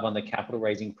dive on the capital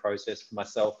raising process for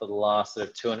myself for the last sort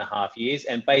of 2.5 years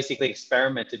and basically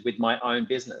experimented with my own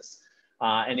business.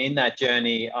 And in that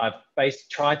journey, I've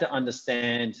tried to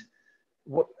understand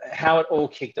how it all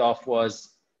kicked off. Was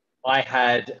I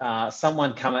had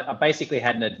someone come, I basically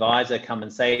had an advisor come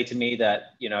and say to me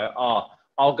that, you know, oh,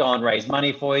 I'll go and raise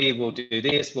money for you. We'll do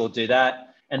this, we'll do that.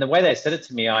 And the way they said it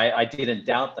to me, I didn't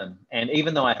doubt them. And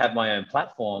even though I have my own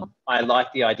platform, I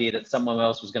liked the idea that someone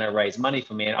else was going to raise money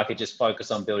for me and I could just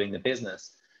focus on building the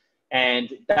business. And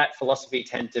that philosophy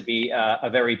tended to be a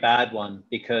very bad one,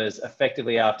 because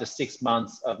effectively after 6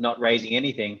 months of not raising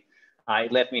anything,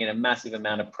 it left me in a massive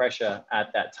amount of pressure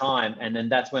at that time. And then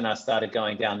that's when I started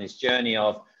going down this journey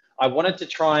of, I wanted to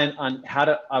try and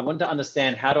I wanted to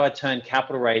understand, how do I turn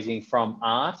capital raising from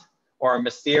art, or a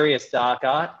mysterious dark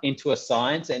art, into a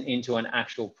science and into an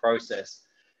actual process.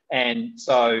 And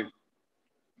so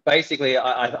basically,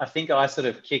 I think I sort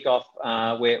of kick off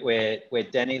where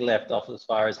Danny left off, as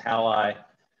far as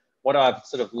what I've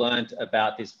sort of learned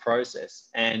about this process.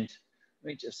 And let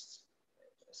me just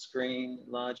screen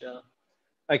larger.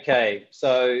 Okay,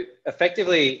 so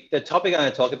effectively, the topic I'm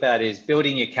going to talk about is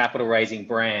building your capital raising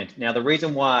brand. Now, the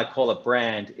reason why I call it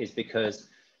brand is because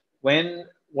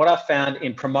what I've found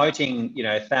in promoting, you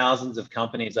know, thousands of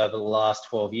companies over the last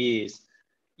 12 years,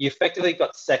 you effectively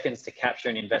got seconds to capture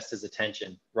an investor's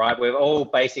attention, right? We're all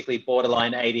basically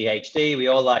borderline ADHD. We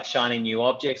all like shiny new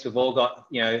objects. We've all got,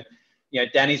 you know,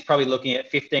 Danny's probably looking at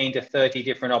 15 to 30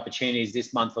 different opportunities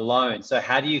this month alone. So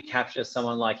how do you capture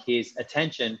someone like his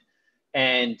attention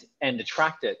and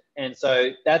attract it? And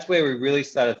so that's where we really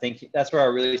started thinking. That's where I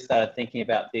really started thinking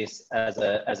about this as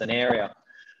an area.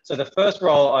 So the first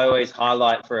role I always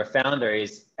highlight for a founder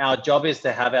is, our job is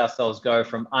to have ourselves go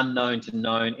from unknown to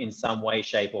known in some way,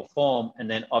 shape, or form, and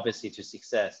then obviously to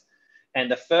success. And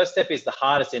the first step is the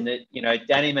hardest, in that, you know,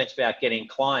 Danny mentioned about getting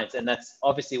clients, and that's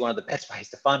obviously one of the best ways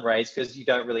to fundraise, because you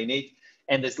don't really need,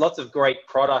 and there's lots of great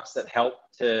products that help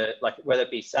to, like, whether it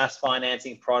be SaaS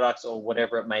financing products or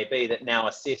whatever it may be, that now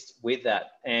assist with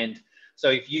that. And so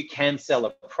if you can sell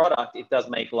a product, it does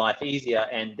make life easier,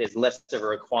 and there's less of a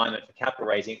requirement for capital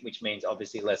raising, which means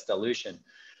obviously less dilution.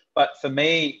 But for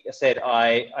me, I said,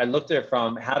 I looked at it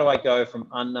from, how do I go from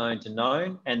unknown to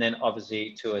known, and then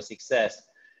obviously to a success.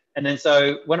 And then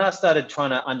so when I started trying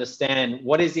to understand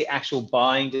what is the actual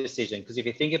buying decision, because if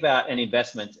you think about an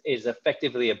investment, it is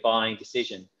effectively a buying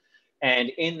decision. And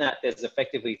in that, there's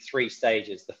effectively 3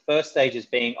 stages. The first stage is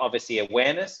being obviously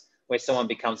awareness, where someone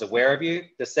becomes aware of you.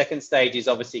 The second stage is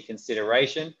obviously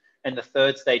consideration. And the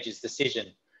third stage is decision.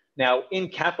 Now, in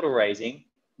capital raising,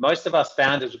 most of us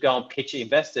founders would go and pitch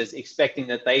investors expecting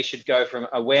that they should go from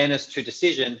awareness to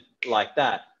decision like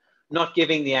that, not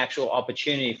giving the actual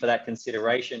opportunity for that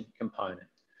consideration component.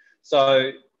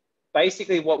 So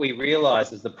basically what we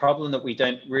realize is the problem that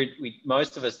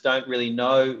most of us don't really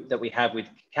know that we have with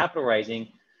capital raising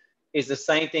is the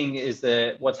same thing as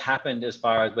what's happened as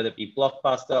far as whether it be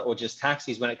Blockbuster or just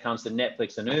taxis when it comes to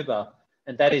Netflix and Uber.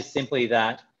 And that is simply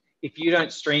that if you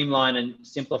don't streamline and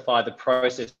simplify the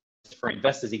process for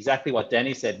investors, exactly what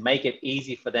Danny said, make it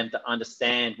easy for them to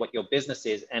understand what your business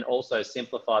is and also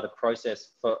simplify the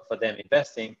process for them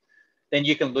investing, then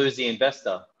you can lose the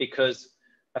investor. Because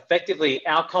effectively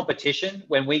our competition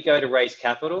when we go to raise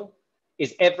capital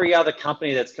is every other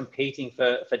company that's competing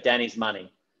for Danny's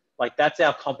money. Like, that's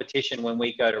our competition when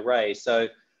we go to raise. So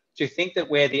to think that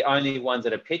we're the only ones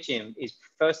that are pitching is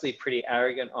firstly pretty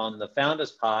arrogant on the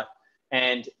founder's part.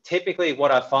 And typically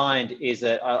what I find is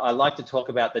that I like to talk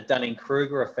about the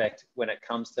Dunning-Kruger effect when it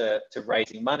comes to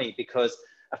raising money, because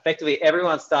effectively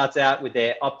everyone starts out with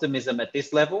their optimism at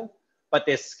this level, but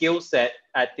their skill set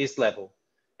at this level.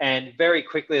 And very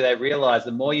quickly they realize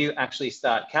the more you actually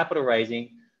start capital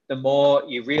raising, the more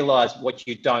you realize what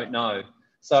you don't know.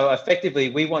 So effectively,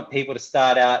 we want people to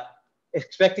start out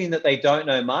expecting that they don't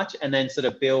know much, and then sort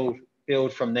of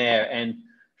build from there. And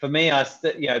for me,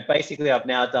 basically I've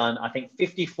now done, I think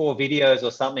 54 videos or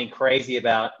something crazy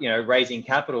about, raising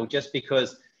capital, just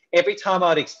because every time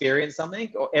I'd experience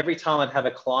something, or every time I'd have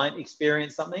a client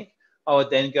experience something, I would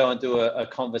then go and do a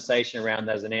conversation around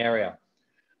that as an area.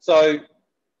 So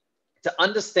to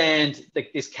understand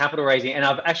this capital raising, and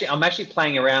I'm actually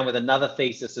playing around with another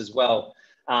thesis as well.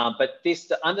 But this,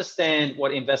 to understand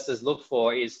what investors look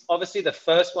for, is obviously the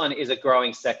first one is a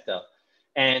growing sector.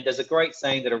 And there's a great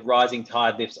saying that a rising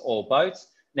tide lifts all boats.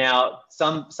 Now,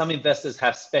 some investors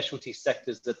have specialty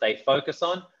sectors that they focus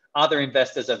on. Other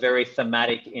investors are very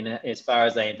thematic in as far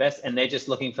as they invest, and they're just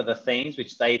looking for the themes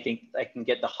which they think they can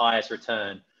get the highest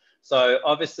return. So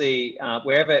obviously,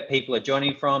 wherever people are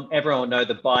joining from, everyone will know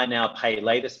the buy now, pay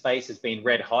later space has been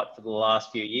red hot for the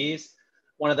last few years.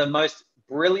 One of the most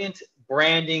brilliant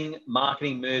branding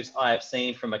marketing moves I have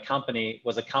seen from a company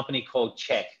was a company called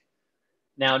Check.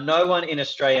 Now, no one in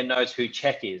Australia knows who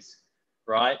Check is,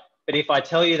 right? But if I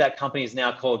tell you that company is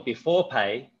now called Before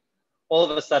Pay, all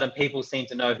of a sudden people seem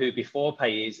to know who Before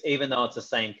Pay is, even though it's the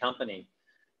same company.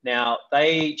 Now,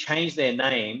 they changed their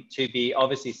name to be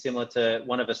obviously similar to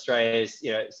one of Australia's,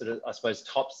 sort of, I suppose,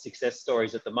 top success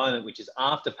stories at the moment, which is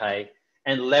Afterpay,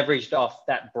 and leveraged off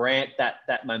that brand,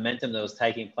 that momentum that was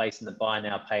taking place in the buy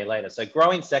now, pay later. So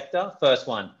growing sector, first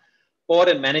one. Board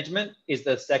and management is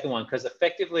the second one, because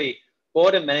effectively,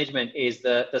 board and management is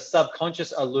the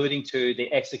subconscious alluding to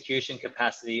the execution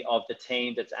capacity of the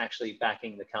team that's actually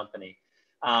backing the company.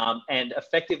 And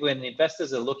effectively, when the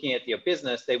investors are looking at your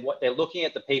business, they're looking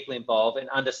at the people involved and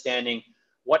understanding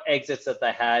what exits that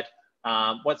they had,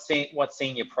 what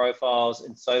senior profiles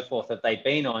and so forth that they've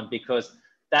been on, because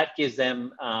that gives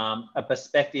them a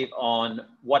perspective on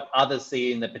what others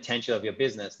see in the potential of your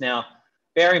business. Now,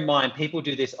 bear in mind, people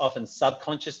do this often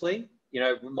subconsciously,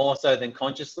 more so than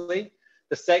consciously.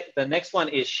 The next one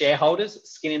is shareholders,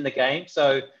 skin in the game.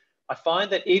 So I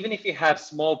find that even if you have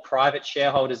small private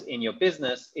shareholders in your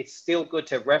business, it's still good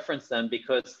to reference them,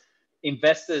 because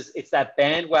investors, it's that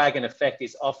bandwagon effect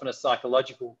is often a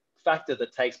psychological factor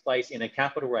that takes place in a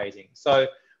capital raising. So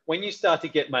when you start to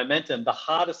get momentum, the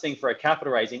hardest thing for a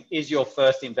capital raising is your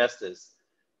first investors.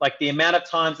 Like the amount of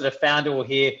times that a founder will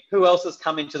hear, who else has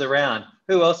come into the round?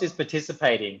 Who else is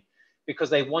participating? Because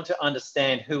they want to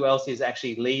understand who else is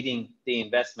actually leading the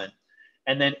investment.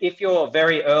 And then if you're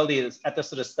very early at the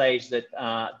sort of stage that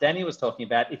Danny was talking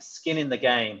about, it's skin in the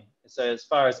game. So as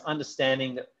far as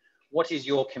understanding what is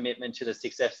your commitment to the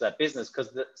success of that business,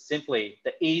 because simply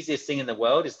the easiest thing in the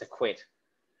world is to quit,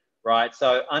 right?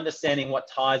 So understanding what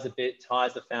ties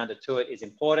the founder to it is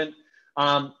important.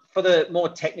 For the more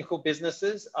technical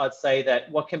businesses, I'd say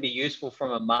that what can be useful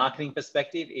from a marketing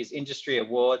perspective is industry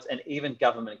awards and even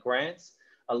government grants.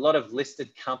 A lot of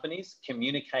listed companies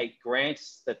communicate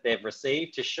grants that they've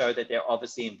received to show that they're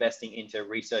obviously investing into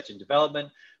research and development,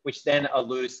 which then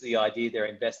alludes to the idea they're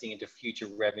investing into future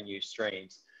revenue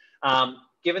streams.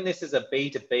 Given this is a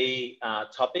B2B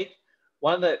topic,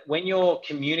 when you're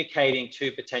communicating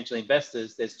to potential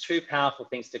investors, there's two powerful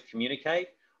things to communicate.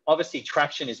 Obviously,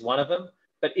 traction is one of them.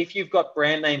 But if you've got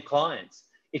brand name clients,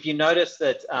 if you notice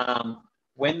that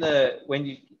when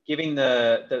you're giving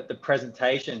the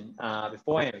presentation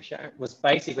beforehand, was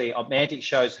basically Mantic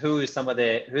shows who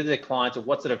their clients or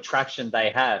what sort of traction they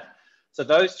have. So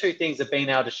those two things of being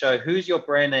able to show who's your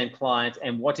brand name client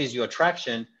and what is your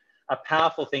traction are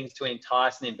powerful things to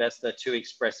entice an investor to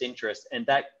express interest. And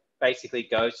that basically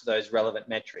goes to those relevant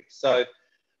metrics. So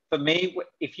for me,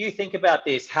 if you think about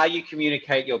this, how you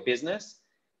communicate your business,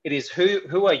 it is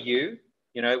who are you?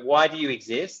 Why do you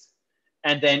exist?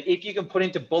 And then if you can put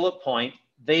into bullet point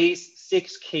these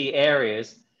 6 key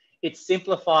areas, it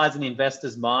simplifies an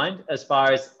investor's mind as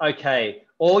far as, okay,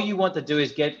 all you want to do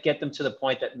is get them to the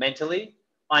point that mentally,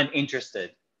 I'm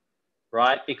interested,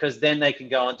 right? Because then they can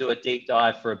go and do a deep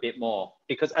dive for a bit more.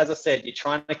 Because as I said, you're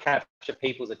trying to capture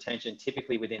people's attention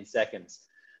typically within seconds.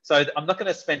 So I'm not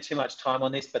going to spend too much time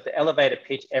on this, but the elevator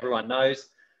pitch, everyone knows.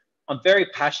 I'm very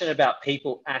passionate about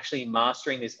people actually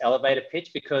mastering this elevator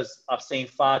pitch, because I've seen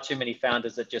far too many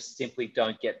founders that just simply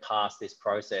don't get past this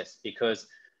process, because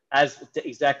as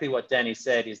exactly what Danny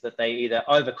said is that they either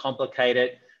overcomplicate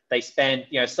it, they spend,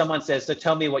 someone says, so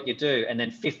tell me what you do. And then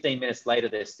 15 minutes later,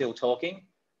 they're still talking.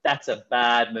 That's a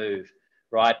bad move,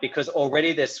 right? Because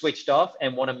already they're switched off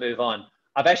and want to move on.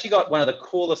 I've actually got one of the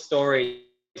coolest stories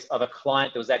of a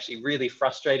client that was actually really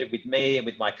frustrated with me and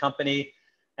with my company.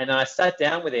 And then I sat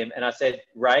down with him and I said,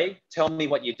 Ray, tell me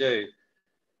what you do.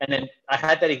 And then I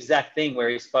had that exact thing where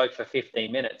he spoke for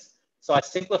 15 minutes. So I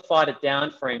simplified it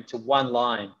down for him to one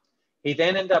line. He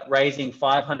then ended up raising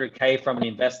 500K from an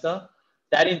investor.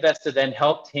 That investor then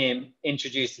helped him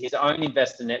introduce his own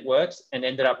investor networks and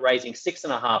ended up raising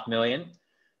 6.5 million.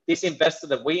 This investor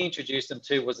that we introduced him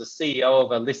to was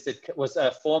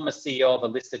a former CEO of a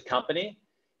listed company.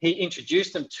 He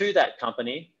introduced him to that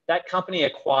company. That company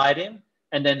acquired him.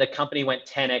 And then the company went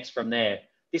 10x from there.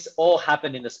 This all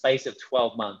happened in the space of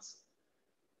 12 months.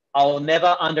 I'll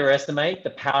never underestimate the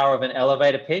power of an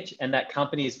elevator pitch, and that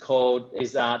company is called,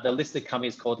 the listed company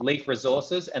is called Leaf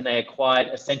Resources, and they acquired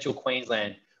Essential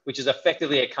Queensland, which is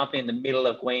effectively a company in the middle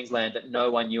of Queensland that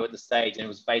no one knew at the stage, and it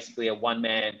was basically a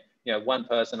one-man, one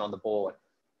person on the board.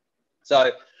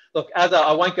 So look,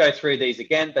 I won't go through these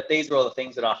again, but these are all the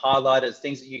things that I highlighted as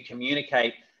things that you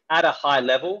communicate at a high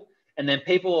level. And then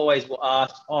people always will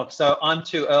ask, oh, so I'm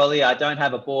too early, I don't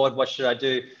have a board, what should I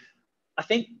do? I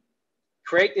think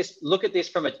create this, look at this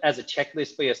as a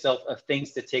checklist for yourself of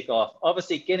things to tick off.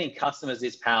 Obviously, getting customers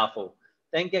is powerful.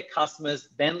 Then get customers,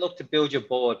 then look to build your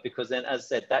board, because then, as I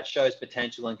said, that shows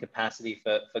potential and capacity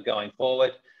for going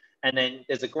forward. And then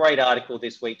there's a great article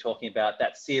this week talking about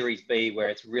that Series B, where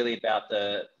it's really about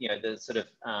the sort of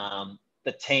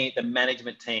the team, the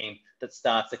management team that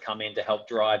starts to come in to help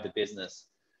drive the business.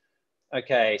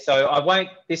 Okay, so I won't.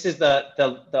 This is I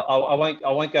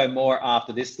won't go more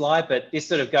after this slide, but this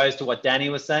sort of goes to what Danny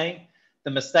was saying.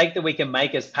 The mistake that we can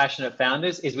make as passionate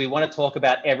founders is we want to talk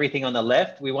about everything on the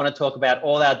left. We want to talk about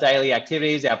all our daily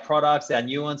activities, our products, our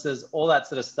nuances, all that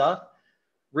sort of stuff.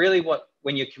 Really,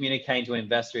 when you're communicating to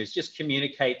investors, just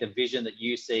communicate the vision that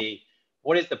you see.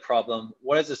 What is the problem?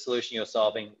 What is the solution you're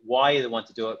solving? Why you want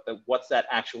to do it? But what's that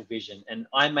actual vision? And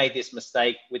I made this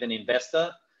mistake with an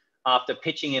investor. After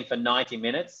pitching him for 90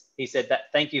 minutes, he said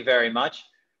that, thank you very much.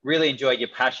 Really enjoyed your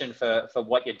passion for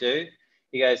what you do.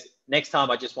 He goes, next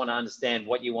time I just want to understand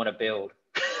what you want to build.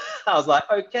 I was like,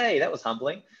 okay, that was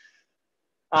humbling.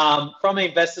 From an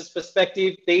investor's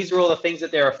perspective, these are all the things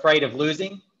that they're afraid of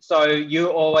losing. So you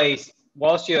always,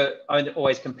 whilst you're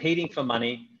always competing for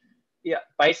money,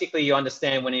 basically you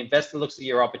understand when an investor looks at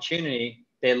your opportunity,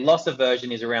 their loss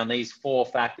aversion is around these 4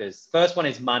 factors. First one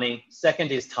is money.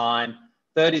 Second is time.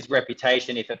 Third is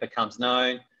reputation if it becomes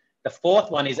known. The fourth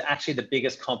one is actually the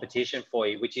biggest competition for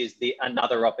you, which is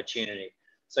another opportunity.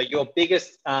 So your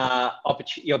biggest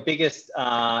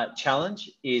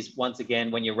challenge is, once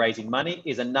again, when you're raising money,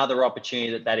 is another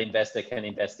opportunity that investor can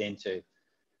invest into.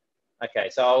 Okay,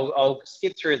 so I'll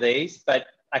skip through these, but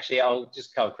actually I'll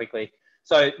just cover quickly.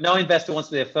 So no investor wants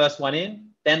to be the first one in,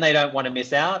 then they don't want to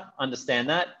miss out, understand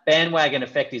that. Bandwagon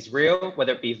effect is real,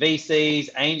 whether it be VCs,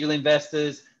 angel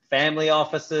investors, family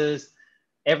offices.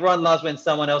 Everyone loves when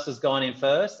someone else has gone in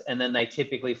first, and then they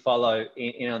typically follow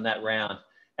in on that round.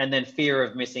 And then fear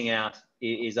of missing out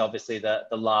is obviously the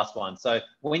last one. So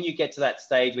when you get to that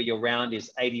stage where your round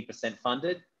is 80%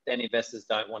 funded, then investors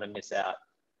don't want to miss out.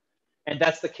 And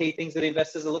that's the key things that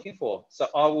investors are looking for. So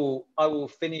I will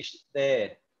finish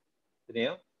there.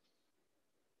 Daniel?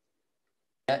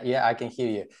 Yeah, I can hear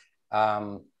you.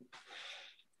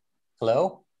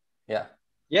 Hello? Yeah.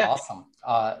 Yeah. Awesome.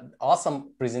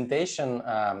 Awesome presentation.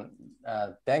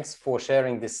 Thanks for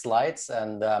sharing these slides.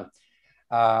 And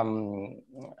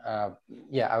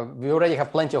yeah, we already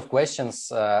have plenty of questions,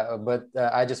 but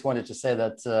I just wanted to say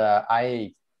that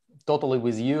I totally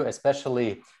with you,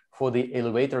 especially for the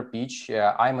elevator pitch.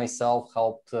 I myself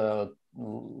helped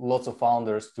lots of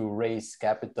founders to raise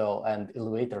capital, and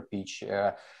elevator pitch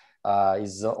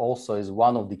is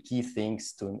one of the key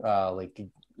things to like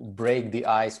break the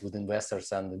ice with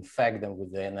investors and infect them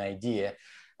with an idea.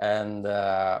 And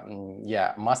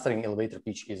yeah, mastering elevator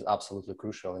pitch is absolutely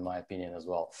crucial in my opinion as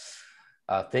well.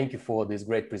 Thank you for this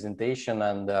great presentation,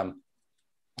 and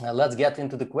let's get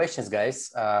into the questions,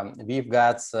 guys. We've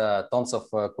got tons of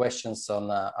questions on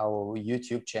our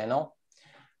YouTube channel.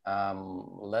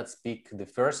 Let's pick the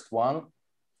first one.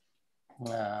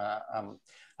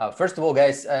 First of all,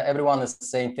 guys, everyone is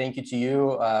saying thank you to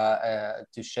you,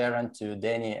 to Sharon, to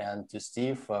Danny, and to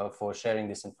Steve for sharing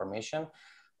this information.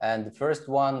 And the first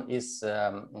one is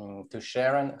to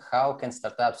Sharon. How can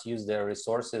startups use their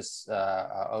resources,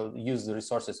 use the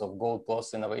resources of Gold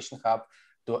Coast Innovation Hub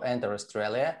to enter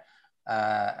Australia?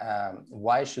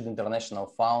 Why should international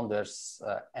founders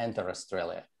enter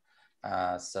Australia?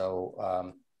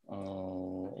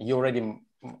 You already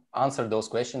answered those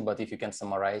questions, but if you can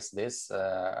summarize this,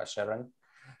 Sharon,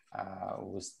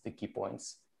 with the key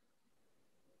points.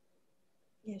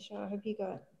 Yeah, sure. I hope you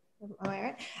got. Am I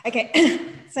right?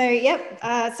 Okay. So, yep.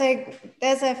 So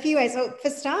there's a few ways. So for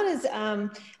starters,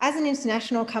 as an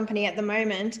international company at the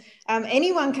moment,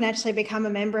 anyone can actually become a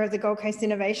member of the Gold Coast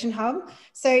Innovation Hub.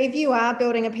 So if you are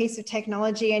building a piece of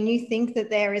technology and you think that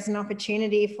there is an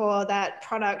opportunity for that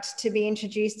product to be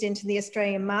introduced into the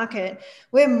Australian market,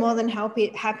 we're more than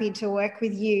happy to work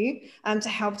with you to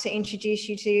help to introduce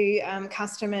you to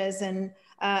customers and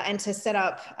and to set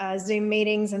up Zoom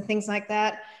meetings and things like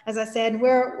that. As I said,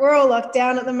 we're all locked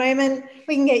down at the moment.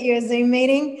 We can get you a Zoom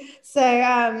meeting. So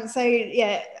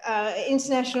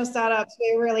international startups,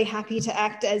 we're really happy to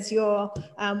act as your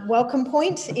welcome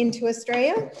point into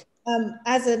Australia.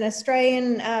 As an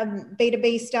Australian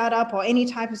B2B startup or any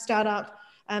type of startup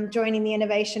joining the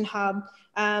Innovation Hub,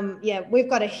 we've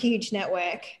got a huge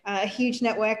network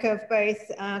of both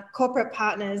corporate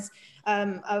partners.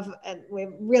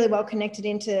 We're really well connected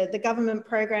into the government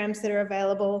programs that are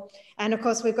available. And of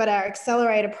course, we've got our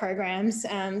accelerator programs.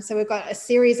 So we've got a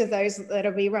series of those that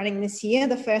will be running this year.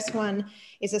 The first one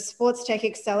is a sports tech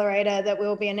accelerator that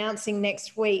we'll be announcing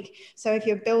next week. So if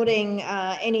you're building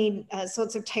any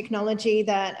sorts of technology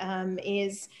that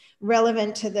is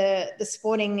relevant to the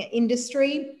sporting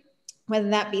industry, whether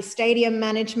that be stadium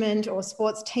management or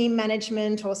sports team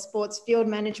management or sports field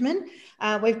management,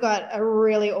 we've got a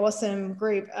really awesome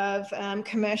group of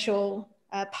commercial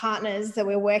partners that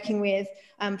we're working with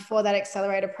for that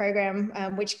accelerator program,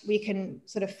 which we can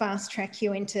sort of fast track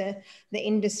you into the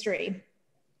industry.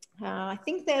 I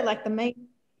think they're like the main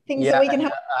things that we can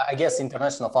help. I guess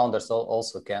international founders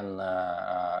also can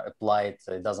apply it.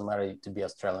 It doesn't matter to be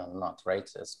Australian or not, right?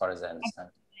 As far as I understand.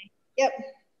 Yep.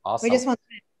 Awesome. We just want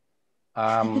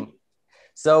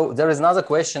so there is another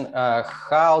question,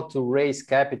 how to raise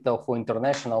capital for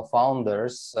international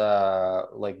founders,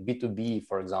 like B2B,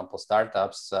 for example,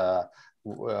 startups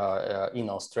in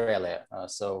Australia.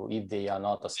 So if they are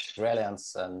not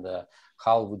Australians, and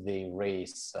how would they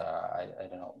raise, I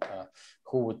don't know,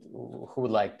 who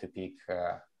would like to pick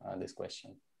this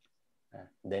question?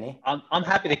 Denny? I'm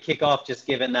happy to kick off, just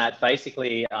given that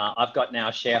basically I've got now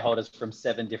shareholders from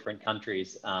 7 different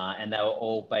countries, and they were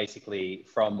all basically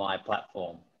from my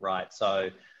platform, right? So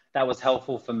that was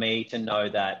helpful for me to know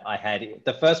that I had,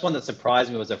 the first one that surprised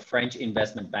me was a French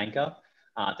investment banker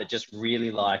that just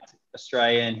really liked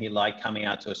Australia, and he liked coming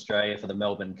out to Australia for the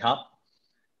Melbourne Cup.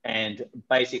 And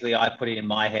basically I put it in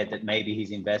my head that maybe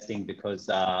he's investing because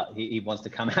he wants to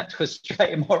come out to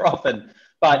Australia more often.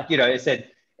 But, you know, it said,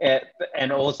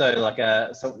 and also like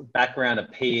a background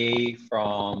of PE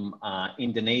from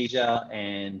Indonesia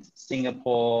and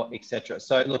Singapore, etc.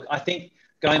 So look, I think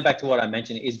going back to what I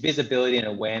mentioned is visibility and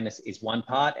awareness is one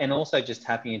part, and also just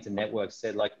tapping into networks.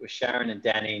 Said like with Sharon and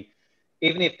Danny,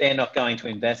 even if they're not going to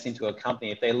invest into a company,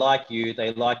 if they like you,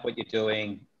 they like what you're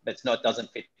doing, that's not,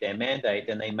 doesn't fit their mandate,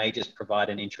 then they may just provide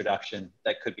an introduction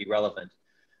that could be relevant.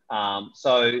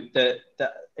 So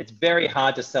it's very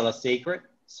hard to sell a secret.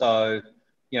 So,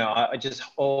 you know, I just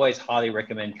always highly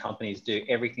recommend companies do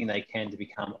everything they can to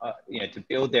become, you know, to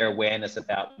build their awareness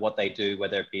about what they do,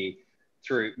 whether it be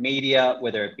through media,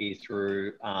 whether it be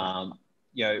through,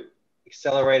 you know,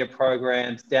 accelerator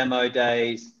programs, demo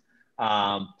days,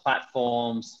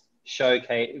 platforms,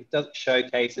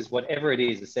 showcases, whatever it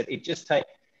is. I said, it just takes,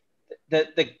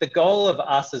 the goal of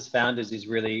us as founders is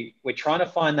really, we're trying to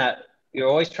find that, you're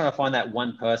always trying to find that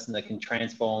one person that can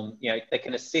transform, you know, that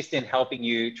can assist in helping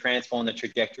you transform the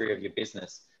trajectory of your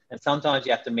business. And sometimes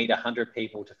you have to meet 100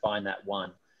 people to find that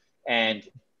one. And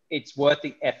it's worth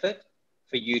the effort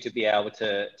for you to be able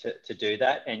to do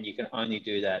that. And you can only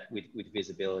do that with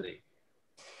visibility.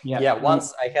 Yeah,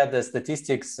 once I had the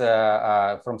statistics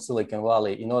from Silicon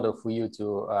Valley, in order for you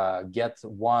to get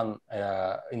one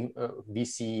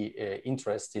VC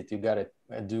interested, you got to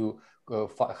do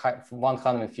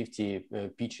 150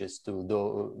 pitches to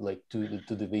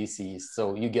the VCs,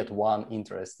 so you get one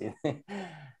interested.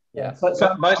 Yeah.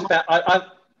 So most about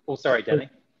oh, sorry, Danny.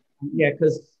 Yeah,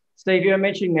 because Steve, you were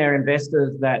mentioning there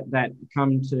investors that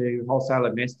come to Wholesale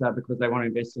Investor because they want to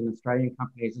invest in Australian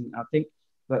companies, and I think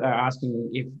that they're asking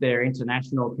if they're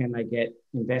international, can they get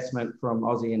investment from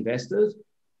Aussie investors?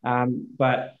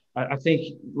 But I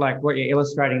think like what you're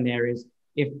illustrating there is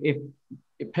if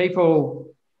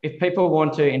people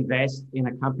want to invest in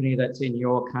a company that's in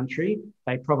your country,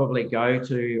 they probably go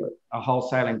to a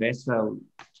wholesale investor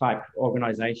type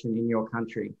organization in your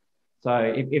country.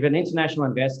 So if an international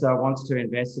investor wants to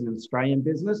invest in an Australian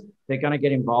business, they're going to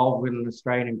get involved with an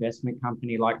Australian investment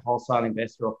company like Wholesale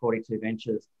Investor or 42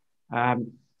 Ventures.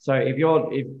 So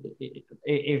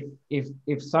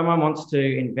if someone wants to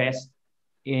invest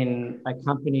in a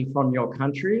company from your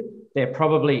country, they're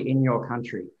probably in your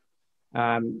country.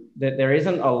 That there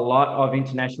isn't a lot of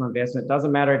international investment. It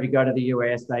doesn't matter if you go to the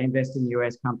US, they invest in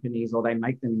US companies or they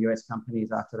make them US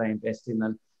companies after they invest in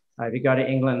them. If you go to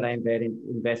England, they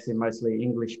invest in mostly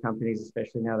English companies,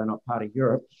 especially now they're not part of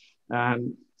Europe.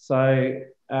 So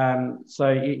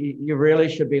you really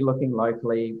should be looking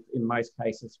locally in most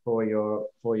cases for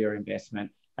your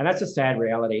investment. And that's a sad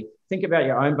reality. Think about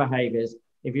your own behaviors.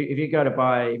 If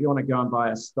you want to go and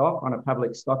buy a stock on a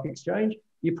public stock exchange,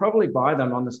 you probably buy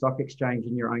them on the stock exchange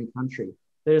in your own country.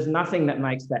 There's nothing that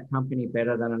makes that company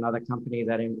better than another company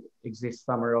that exists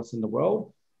somewhere else in the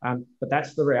world. But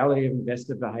that's the reality of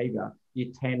investor behavior.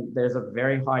 There's a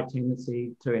very high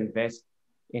tendency to invest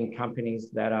in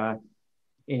companies that are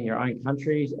in your own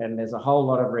countries, and there's a whole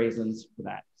lot of reasons for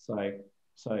that.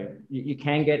 So you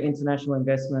can get international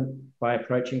investment by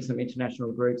approaching some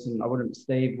international groups. And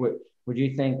Steve, would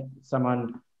you think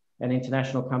an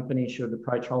international company should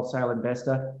approach wholesale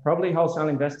investor? Probably wholesale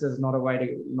investor is not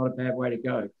a bad way to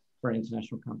go for an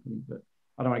international company, but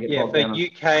I don't want to get bogged down.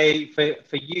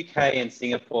 For UK and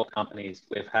Singapore companies,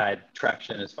 we've had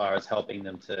traction as far as helping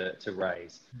them to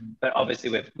raise. But obviously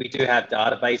we do have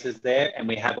databases there, and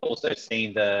we have also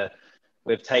seen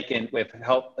we've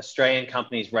helped Australian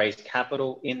companies raise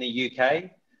capital in the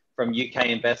UK from UK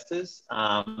investors,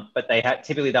 but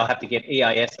typically they'll have to get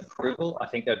EIS approval. I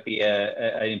think that'd be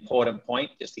an important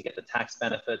point just to get the tax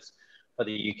benefits for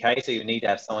the UK. So you need to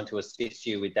have someone to assist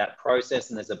you with that process,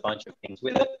 and there's a bunch of things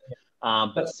with it.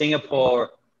 But Singapore.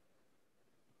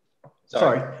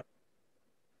 Sorry.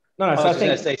 No, I was going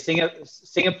to say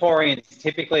Singaporeans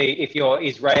typically, if you're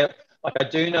Israel, like I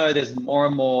do know there's more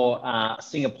and more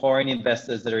Singaporean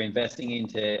investors that are investing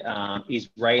into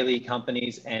Israeli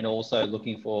companies, and also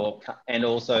looking for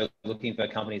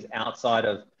companies outside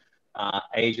of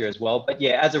Asia as well. But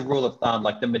yeah, as a rule of thumb,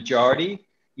 like the majority,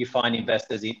 you find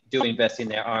investors do invest in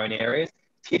their own areas.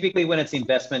 Typically, when it's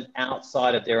investment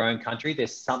outside of their own country,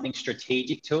 there's something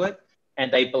strategic to it,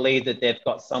 and they believe that they've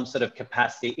got some sort of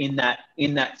capacity in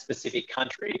that specific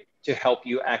country to help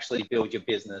you actually build your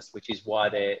business, which is why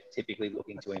they're typically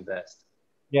looking to invest.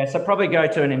 Yeah, so probably go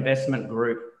to an investment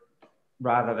group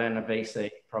rather than a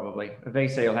VC. Probably a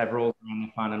VC will have rules around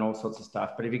the fund and all sorts of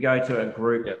stuff, but if you go to a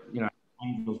group,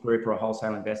 angels group or a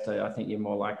wholesale investor, I think you're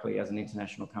more likely as an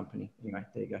international company. Anyway,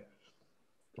 there you go.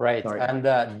 Right. Sorry. And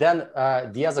then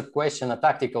the other question, a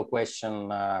tactical question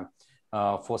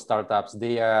for startups,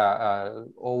 they are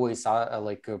always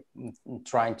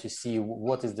trying to see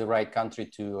what is the right country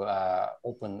to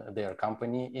open their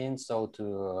company in, so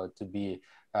to be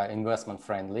investment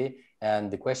friendly.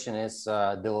 And the question is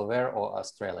Delaware or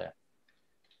Australia?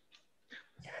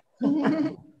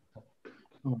 Oh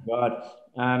God.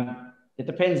 It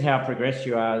depends how progressed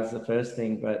you are is the first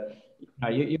thing, but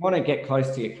you want to get close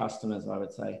to your customers, I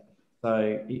would say.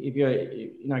 So if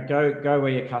go where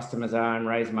your customers are and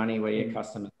raise money where your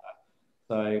customers are.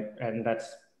 So, and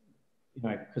that's,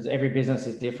 because every business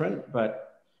is different,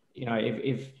 but,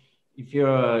 if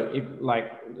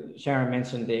like Sharon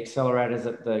mentioned, the accelerators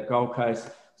at the Gold Coast,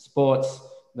 sports,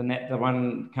 the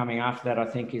one coming after that, I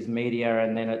think, is media,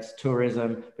 and then it's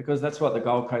tourism, because that's what the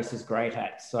Gold Coast is great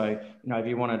at. So, if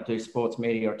you want to do sports,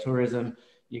 media or tourism,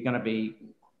 you're going to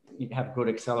have a good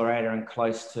accelerator and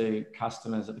close to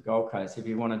customers at the Gold Coast. If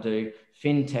you want to do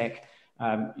fintech,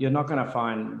 you're not going to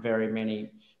find very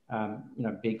many,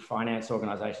 big finance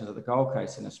organizations at the Gold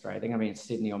Coast in Australia. They're going to be in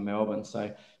Sydney or Melbourne.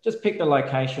 So just pick the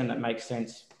location that makes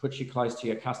sense, puts you close to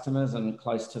your customers and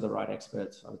close to the right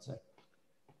experts, I would say.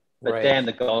 But right. Damn,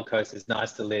 the Gold Coast is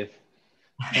nice to live.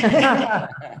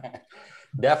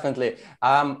 Definitely.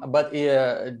 But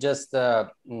just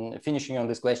finishing on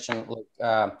this question,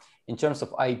 in terms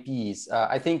of IPs,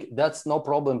 I think that's no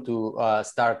problem to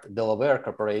start Delaware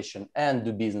Corporation and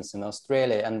do business in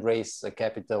Australia and raise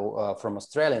capital from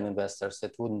Australian investors.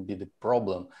 That wouldn't be the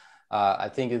problem. I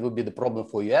think it would be the problem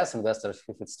for US investors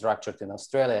if it's structured in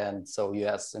Australia, and so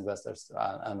US investors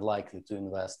are unlikely to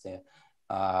invest in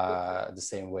the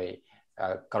same way.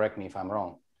 Correct me if I'm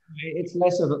wrong. It's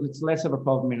less of a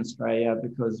problem in Australia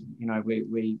because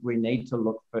we need to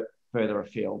look further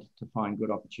afield to find good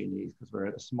opportunities because we're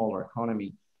a smaller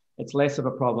economy. It's less of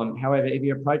a problem. However, if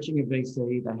you're approaching a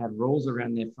VC, they have rules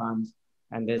around their funds,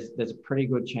 and there's a pretty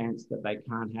good chance that they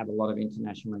can't have a lot of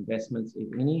international investments,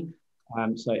 if any.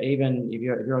 So even if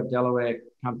you're a Delaware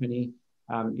company,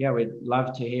 we'd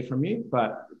love to hear from you,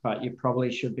 but you probably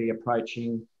should be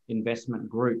approaching investment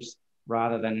groups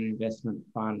rather than an investment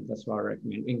fund. That's what I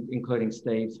recommend, including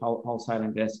Steve's wholesale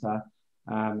investor.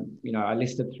 I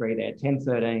listed 3 there: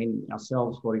 1013,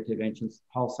 ourselves, 42 Ventures,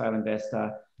 wholesale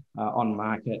investor, on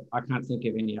market. I can't think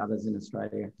of any others in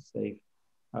Australia, Steve,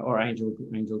 or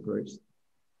angel groups.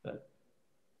 But,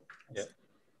 yeah.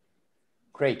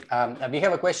 Great. We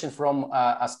have a question from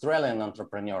Australian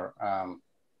entrepreneur.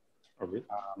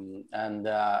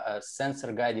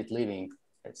 Sensor guided living,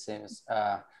 it seems.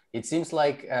 It seems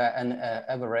like an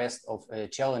Everest of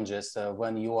challenges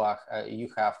when you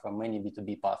have many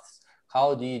B2B paths.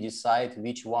 how do you decide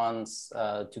which ones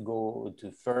to go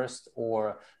to first,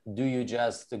 or do you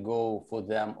just go for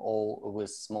them all with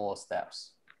smaller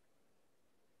steps?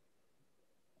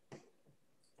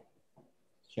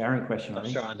 Sharon question. I'm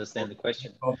not sure I understand the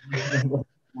question.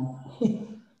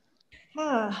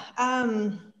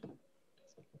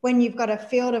 When you've got a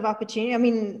field of opportunity, I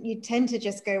mean, you tend to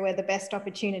just go where the best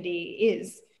opportunity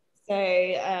is. So,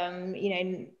 you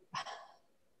know.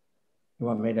 You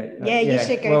want me to? Yeah, you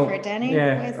should go for it, Danny.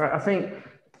 Yeah, I think,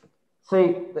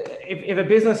 see, if a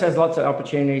business has lots of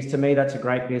opportunities, to me, that's a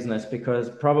great business, because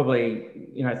probably,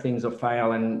 you know, things will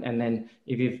fail. And then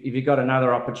if you've got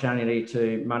another opportunity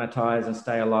to monetize and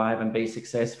stay alive and be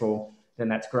successful, then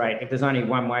that's great. If there's only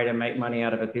one way to make money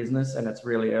out of a business and it's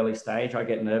really early stage, I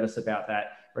get nervous about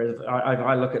that. Whereas if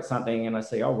I look at something and I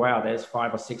see, oh, wow, there's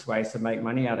 5 or 6 ways to make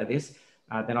money out of this,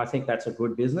 then I think that's a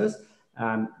good business.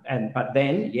 But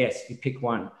then, yes, you pick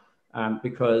one,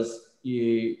 because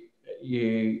I'm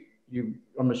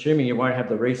assuming you won't have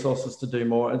the resources to do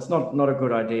more. It's not a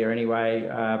good idea anyway.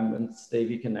 And Steve,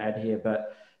 you can add here,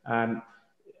 but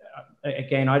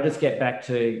again, I just get back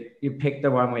to, you pick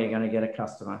the one where you're going to get a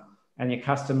customer, and your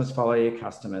customers follow your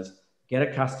customers. Get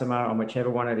a customer on whichever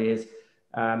one it is.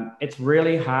 It's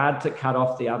really hard to cut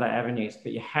off the other avenues,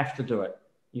 but you have to do it.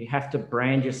 You have to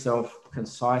brand yourself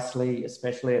concisely,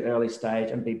 especially at early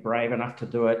stage, and be brave enough to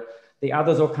do it. The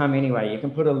others will come anyway. You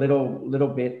can put a little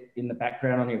bit in the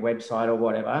background on your website or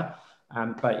whatever,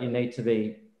 but you need to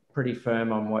be pretty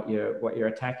firm on what you're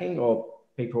attacking, or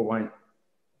people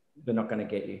they're not going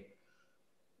to get you.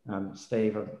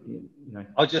 Steve, you know.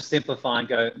 I'll just simplify and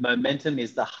go, momentum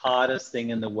is the hardest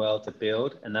thing in the world to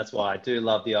build. And that's why I do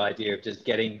love the idea of just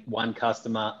getting one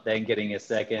customer, then getting a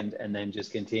second, and then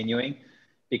just continuing.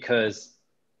 Because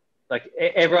like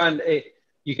everyone,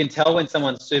 you can tell when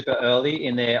someone's super early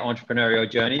in their entrepreneurial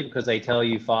journey, because they tell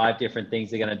you 5 different things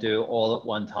they're going to do all at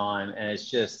one time. And it's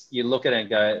just, you look at it and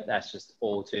go, that's just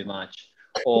all too much.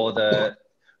 Or the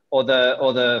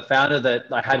founder that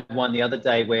I had one the other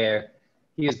day where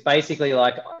he was basically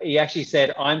like, he actually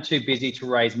said, I'm too busy to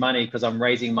raise money because I'm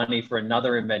raising money for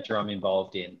another inventor I'm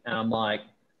involved in. And I'm like,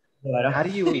 how do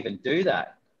you even do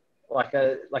that? Like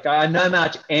I know how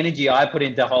much energy I put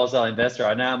into Wholesale Investor.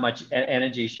 I know how much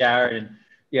energy Sharon,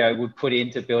 would put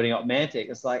into building up Mantic.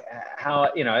 It's like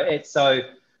how, it's so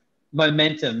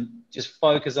momentum, just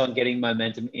focus on getting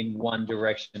momentum in one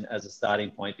direction as a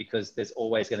starting point, because there's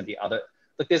always going to be other,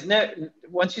 look,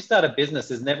 once you start a business,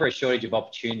 there's never a shortage of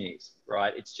opportunities,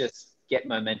 right? It's just get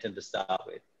momentum to start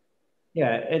with.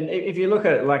 Yeah, and if you look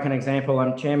at like an example,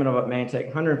 I'm chairman of Mantic,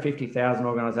 150,000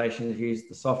 organizations use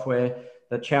the software.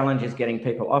 The challenge is getting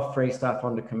people off free stuff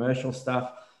onto commercial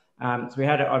stuff. So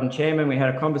I'm chairman, we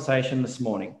had a conversation this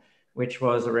morning, which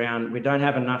was around, we don't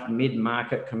have enough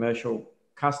mid-market commercial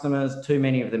customers. Too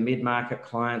many of the mid-market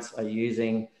clients are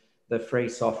using the free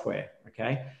software,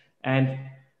 okay? And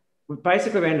we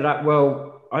basically ended up,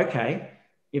 well, okay,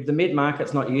 if the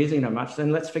mid-market's not using it much,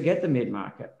 then let's forget the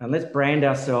mid-market and let's brand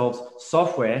ourselves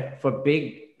software for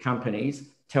big companies,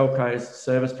 telcos,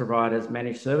 service providers,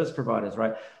 managed service providers,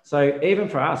 right? So even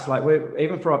for us, like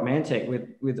even for Mantic,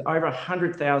 with over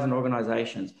 100,000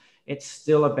 organizations, it's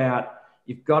still about,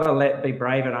 you've got to be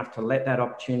brave enough to let that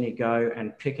opportunity go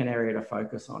and pick an area to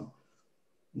focus on.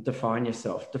 Define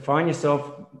yourself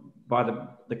by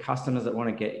the customers that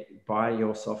want to buy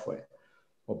your software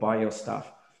or buy your stuff.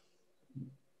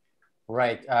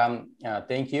 Right.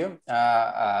 Thank you.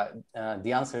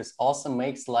 The answer is awesome,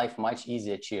 makes life much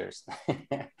easier. Cheers.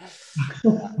 I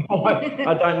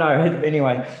don't know.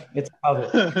 Anyway, it's a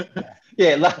puzzle.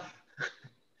 Yeah.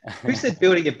 Who said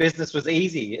building a business was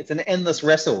easy? It's an endless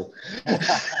wrestle.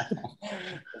 That's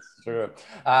true.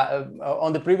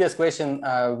 On the previous question,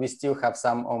 we still have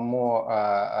some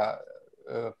more.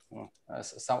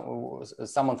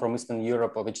 Someone from Eastern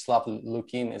Europe, Vyacheslav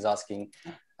Lukin, is asking,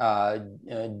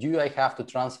 do I have to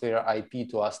transfer IP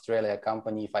to Australia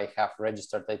company if I have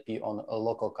registered IP on a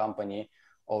local company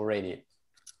already?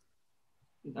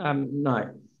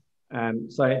 No.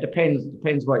 So it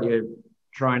depends what you're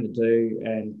trying to do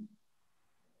and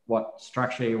what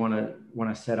structure you want to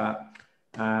set up.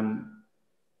 But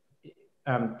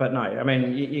no, I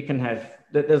mean, you can have,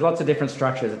 there's lots of different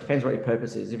structures. It depends what your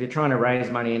purpose is. If you're trying to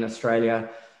raise money in Australia,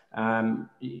 well,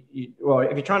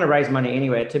 if you're trying to raise money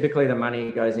anywhere, typically the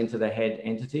money goes into the head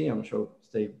entity. I'm sure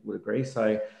Steve would agree.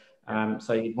 So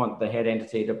you'd want the head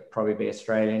entity to probably be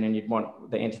Australian, and you'd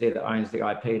want the entity that owns the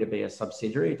IP to be a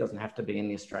subsidiary. It doesn't have to be in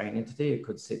the Australian entity. It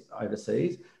could sit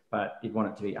overseas. but you'd want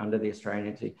it to be under the Australian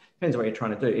entity. Depends what you're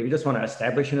trying to do. If you just want to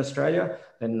establish in Australia,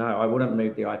 then no, I wouldn't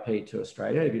move the IP to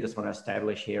Australia. If you just want to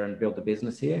establish here and build the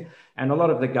business here. And a lot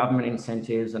of the government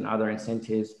incentives and other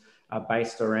incentives are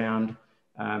based around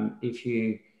if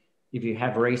you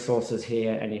have resources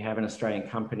here and you have an Australian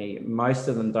company, most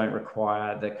of them don't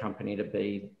require the company to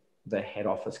be the head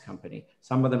office company.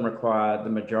 Some of them require the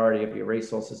majority of your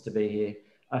resources to be here.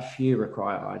 A few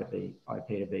require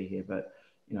IP to be here, but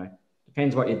you know,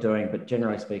 depends what you're doing. But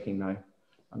generally speaking, no.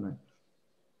 I know.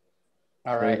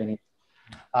 All right.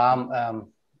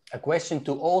 A question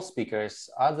to all speakers: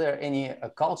 are there any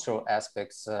cultural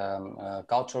aspects,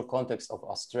 cultural context of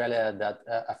Australia that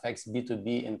affects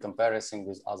B2B in comparison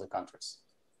with other countries?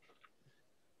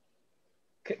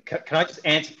 Can I just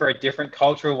answer for a different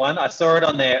cultural one? I saw it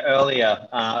on there earlier.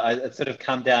 It's sort of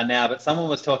come down now, but someone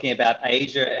was talking about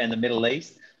Asia and the Middle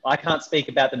East. I can't speak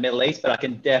about the Middle East, but I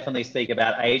can definitely speak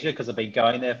about Asia because I've been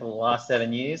going there for the last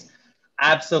 7 years.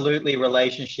 Absolutely,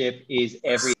 relationship is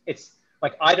it's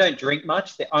like, I don't drink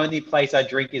much. The only place I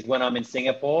drink is when I'm in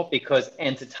Singapore, because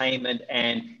entertainment,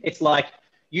 and it's like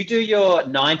you do your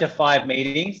 9 to 5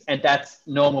 meetings and that's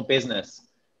normal business.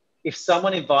 If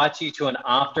someone invites you to an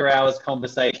after hours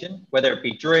conversation, whether it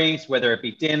be drinks, whether it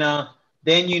be dinner,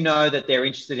 then you know that they're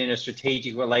interested in a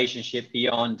strategic relationship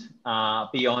beyond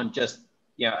just,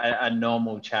 you know, a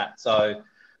normal chat. So,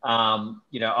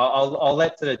 you know, I'll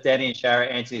let sort of Danny and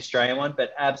Shara answer the Australian one,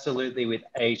 but absolutely with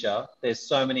Asia, there's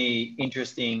so many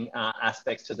interesting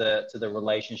aspects to the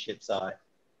relationship side.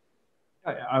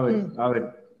 I would,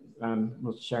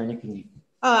 well, Sharon, you can.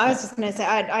 Oh, I was just going to say,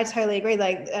 I totally agree.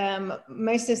 Like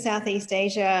most of Southeast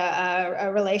Asia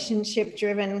are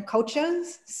relationship-driven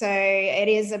cultures. So it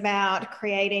is about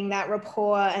creating that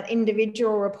rapport, an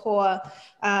individual rapport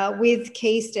with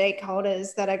key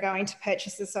stakeholders that are going to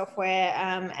purchase the software,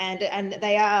 and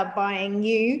they are buying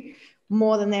you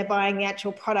more than they're buying the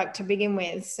actual product to begin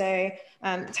with. So,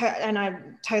 and I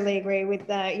totally agree with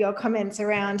your comments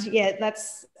around, yeah,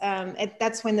 that's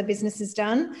when the business is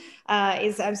done,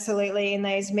 is absolutely in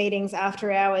those meetings after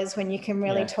hours when you can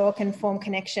really talk and form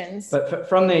connections. But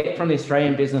from the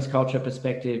Australian business culture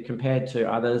perspective, compared to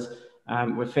others,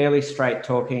 we're fairly straight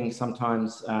talking.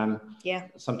 Sometimes,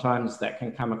 sometimes that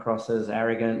can come across as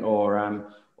arrogant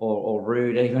or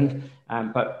rude even,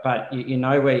 but you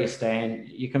know where you stand.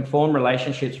 You can form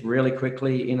relationships really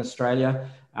quickly in Australia,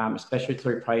 especially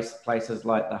through places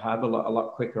like the Hub, a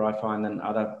lot quicker I find than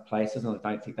other places, and I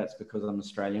don't think that's because I'm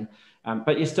Australian.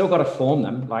 But you still got to form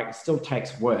them. Like, it still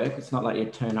takes work. It's not like you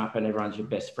turn up and everyone's your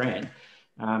best friend,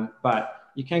 but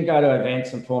you can go to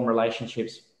events and form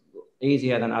relationships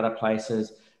easier than other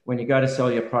places. When you go to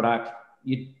sell your product,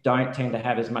 you don't tend to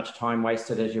have as much time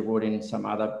wasted as you would in some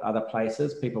other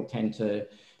places. People tend to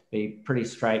be pretty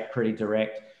straight, pretty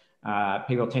direct.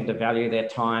 People tend to value their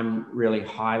time really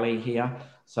highly here.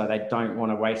 So they don't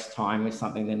want to waste time with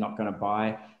something they're not going to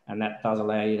buy. And that does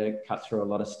allow you to cut through a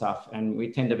lot of stuff. And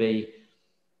we tend to be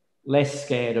less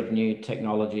scared of new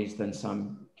technologies than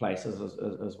some places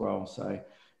as well. So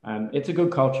it's a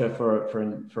good culture for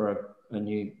a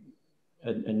new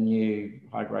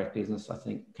high growth business, I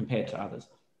think, compared to others.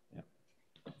 Yeah.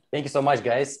 Thank you so much,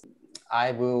 guys.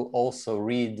 I will also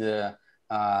read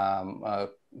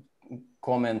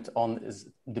comment on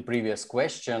the previous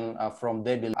question from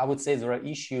Debbie. I would say there are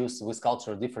issues with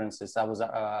cultural differences. I was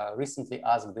recently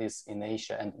asked this: in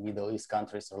Asia and Middle East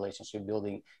countries, relationship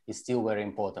building is still very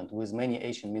important. With many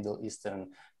Asian Middle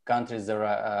Eastern countries,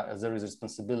 there is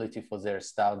responsibility for their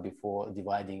staff before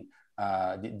dividing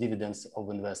dividends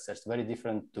of investors. Very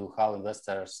different to how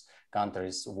investors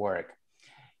countries work.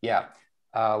 Yeah,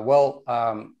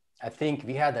 I think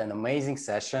we had an amazing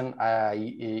session.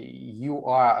 You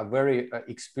are a very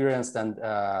experienced and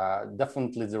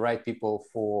definitely the right people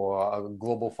for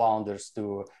global founders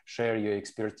to share your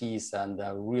expertise, and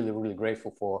really, really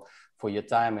grateful for your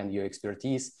time and your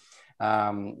expertise.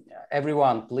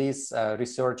 Everyone, please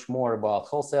research more about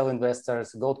Wholesale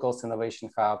Investors, Gold Coast Innovation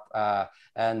Hub,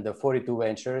 and the 42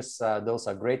 Ventures. Those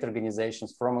are great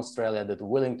organizations from Australia that are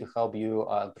willing to help you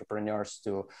entrepreneurs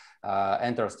to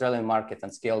enter Australian market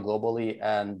and scale globally.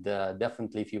 And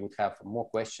definitely, if you would have more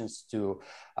questions to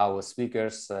our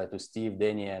speakers, to Steve,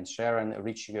 Danny, and Sharon,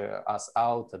 reach us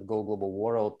out at Go Global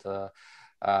World.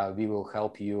 We will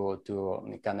help you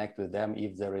to connect with them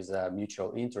if there is a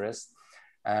mutual interest.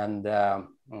 And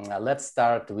let's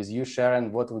start with you,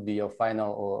 Sharon. What would be your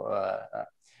final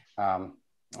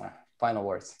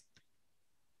words?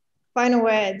 Final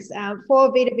words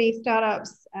for B2B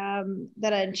startups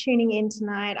that are tuning in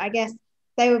tonight. I guess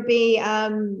they would be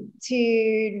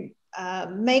to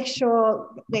make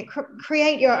sure they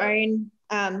create your own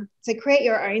so create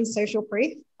your own social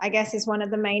proof, I guess, is one of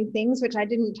the main things, which I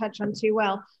didn't touch on too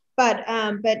well. But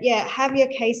yeah, have your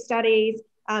case studies,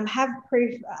 have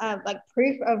proof, like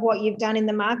proof of what you've done in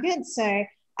the market. So,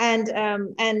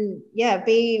 and yeah,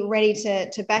 be ready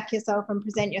to back yourself and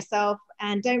present yourself,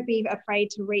 and don't be afraid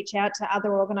to reach out to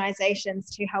other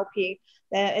organizations to help you.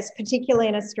 It's particularly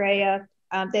in Australia.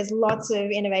 There's lots of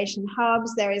innovation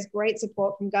hubs. There is great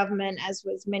support from government, as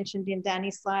was mentioned in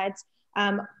Danny's slides,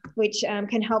 which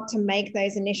can help to make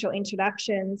those initial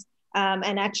introductions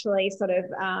and actually sort of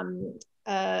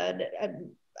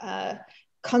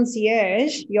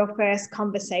concierge your first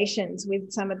conversations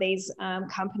with some of these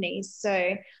companies.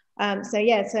 So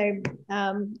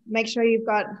make sure you've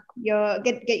got your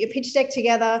get your pitch deck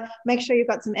together. Make sure you've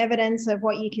got some evidence of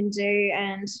what you can do,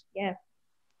 and yeah,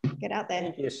 get out there.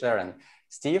 Thank you, Sharon.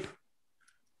 Steve?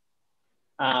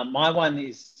 My one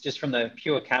is just from the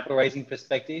pure capital raising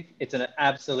perspective. It's an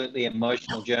absolutely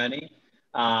emotional journey.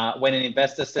 When an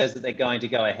investor says that they're going to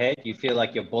go ahead, you feel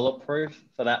like you're bulletproof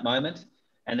for that moment.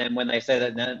 And then when they say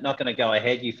that they're not going to go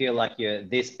ahead, you feel like you're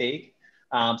this big.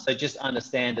 So just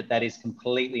understand that that is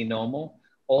completely normal.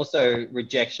 Also,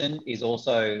 rejection is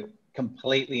also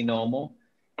completely normal.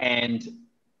 And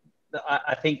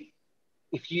I think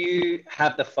if you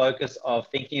have the focus of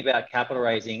thinking about capital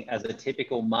raising as a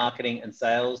typical marketing and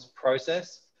sales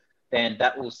process, then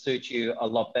that will suit you a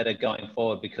lot better going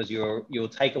forward, because you'll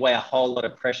take away a whole lot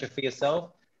of pressure for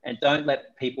yourself. And don't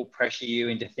let people pressure you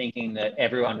into thinking that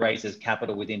everyone raises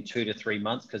capital within 2 to 3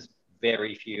 months, because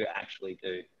very few actually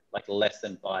do, like less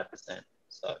than 5%.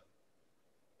 So,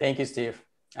 thank you, Steve.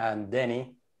 And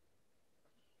Danny?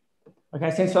 Okay,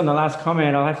 since on the last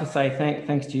comment, I'll have to say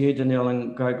thanks to you, Daniil,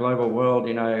 and Go Global World.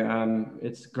 You know,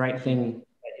 it's a great thing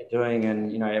that you're doing,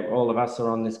 and you know, all of us are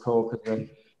on this call because we're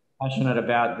passionate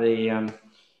about the, you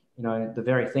know, the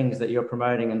very things that you're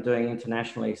promoting and doing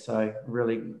internationally. So,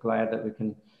 really glad that we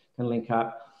can link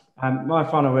up. My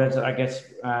final words, I guess,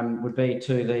 would be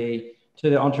to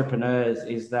the entrepreneurs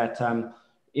is that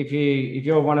if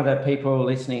you're one of the people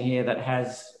listening here that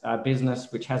has a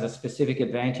business which has a specific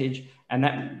advantage, and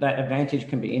that advantage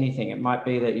can be anything. It might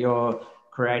be that you're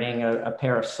creating a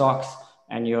pair of socks,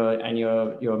 and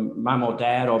your mum or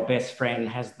dad or best friend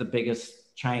has the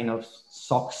biggest chain of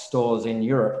sock stores in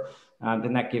Europe.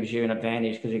 Then that gives you an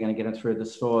advantage because you're going to get them through the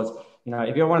stores. You know,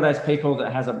 if you're one of those people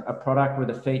that has a product with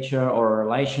a feature or a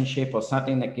relationship or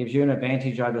something that gives you an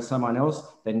advantage over someone else,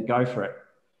 then go for it.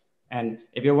 And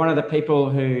if you're one of the people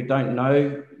who don't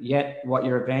know yet what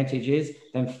your advantage is,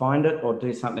 then find it or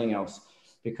do something else,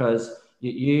 because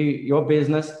your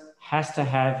business has to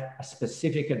have a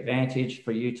specific advantage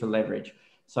for you to leverage.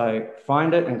 So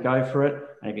find it and go for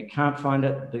it. And if you can't find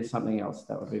it, do something else.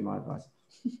 That would be my advice.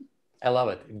 I love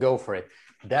it. Go for it.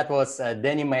 That was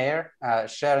Danny Mayer,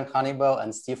 Sharon Honeybell,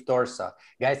 and Steve Torsa.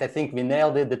 Guys, I think we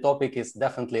nailed it. The topic is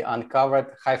definitely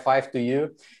uncovered. High five to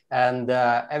you. And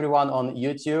everyone on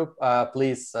YouTube,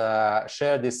 please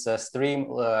share this stream,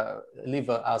 leave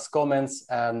us comments,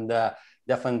 and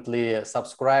definitely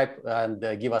subscribe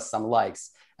and give us some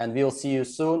likes. And we'll see you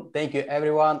soon. Thank you,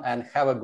 everyone, and have a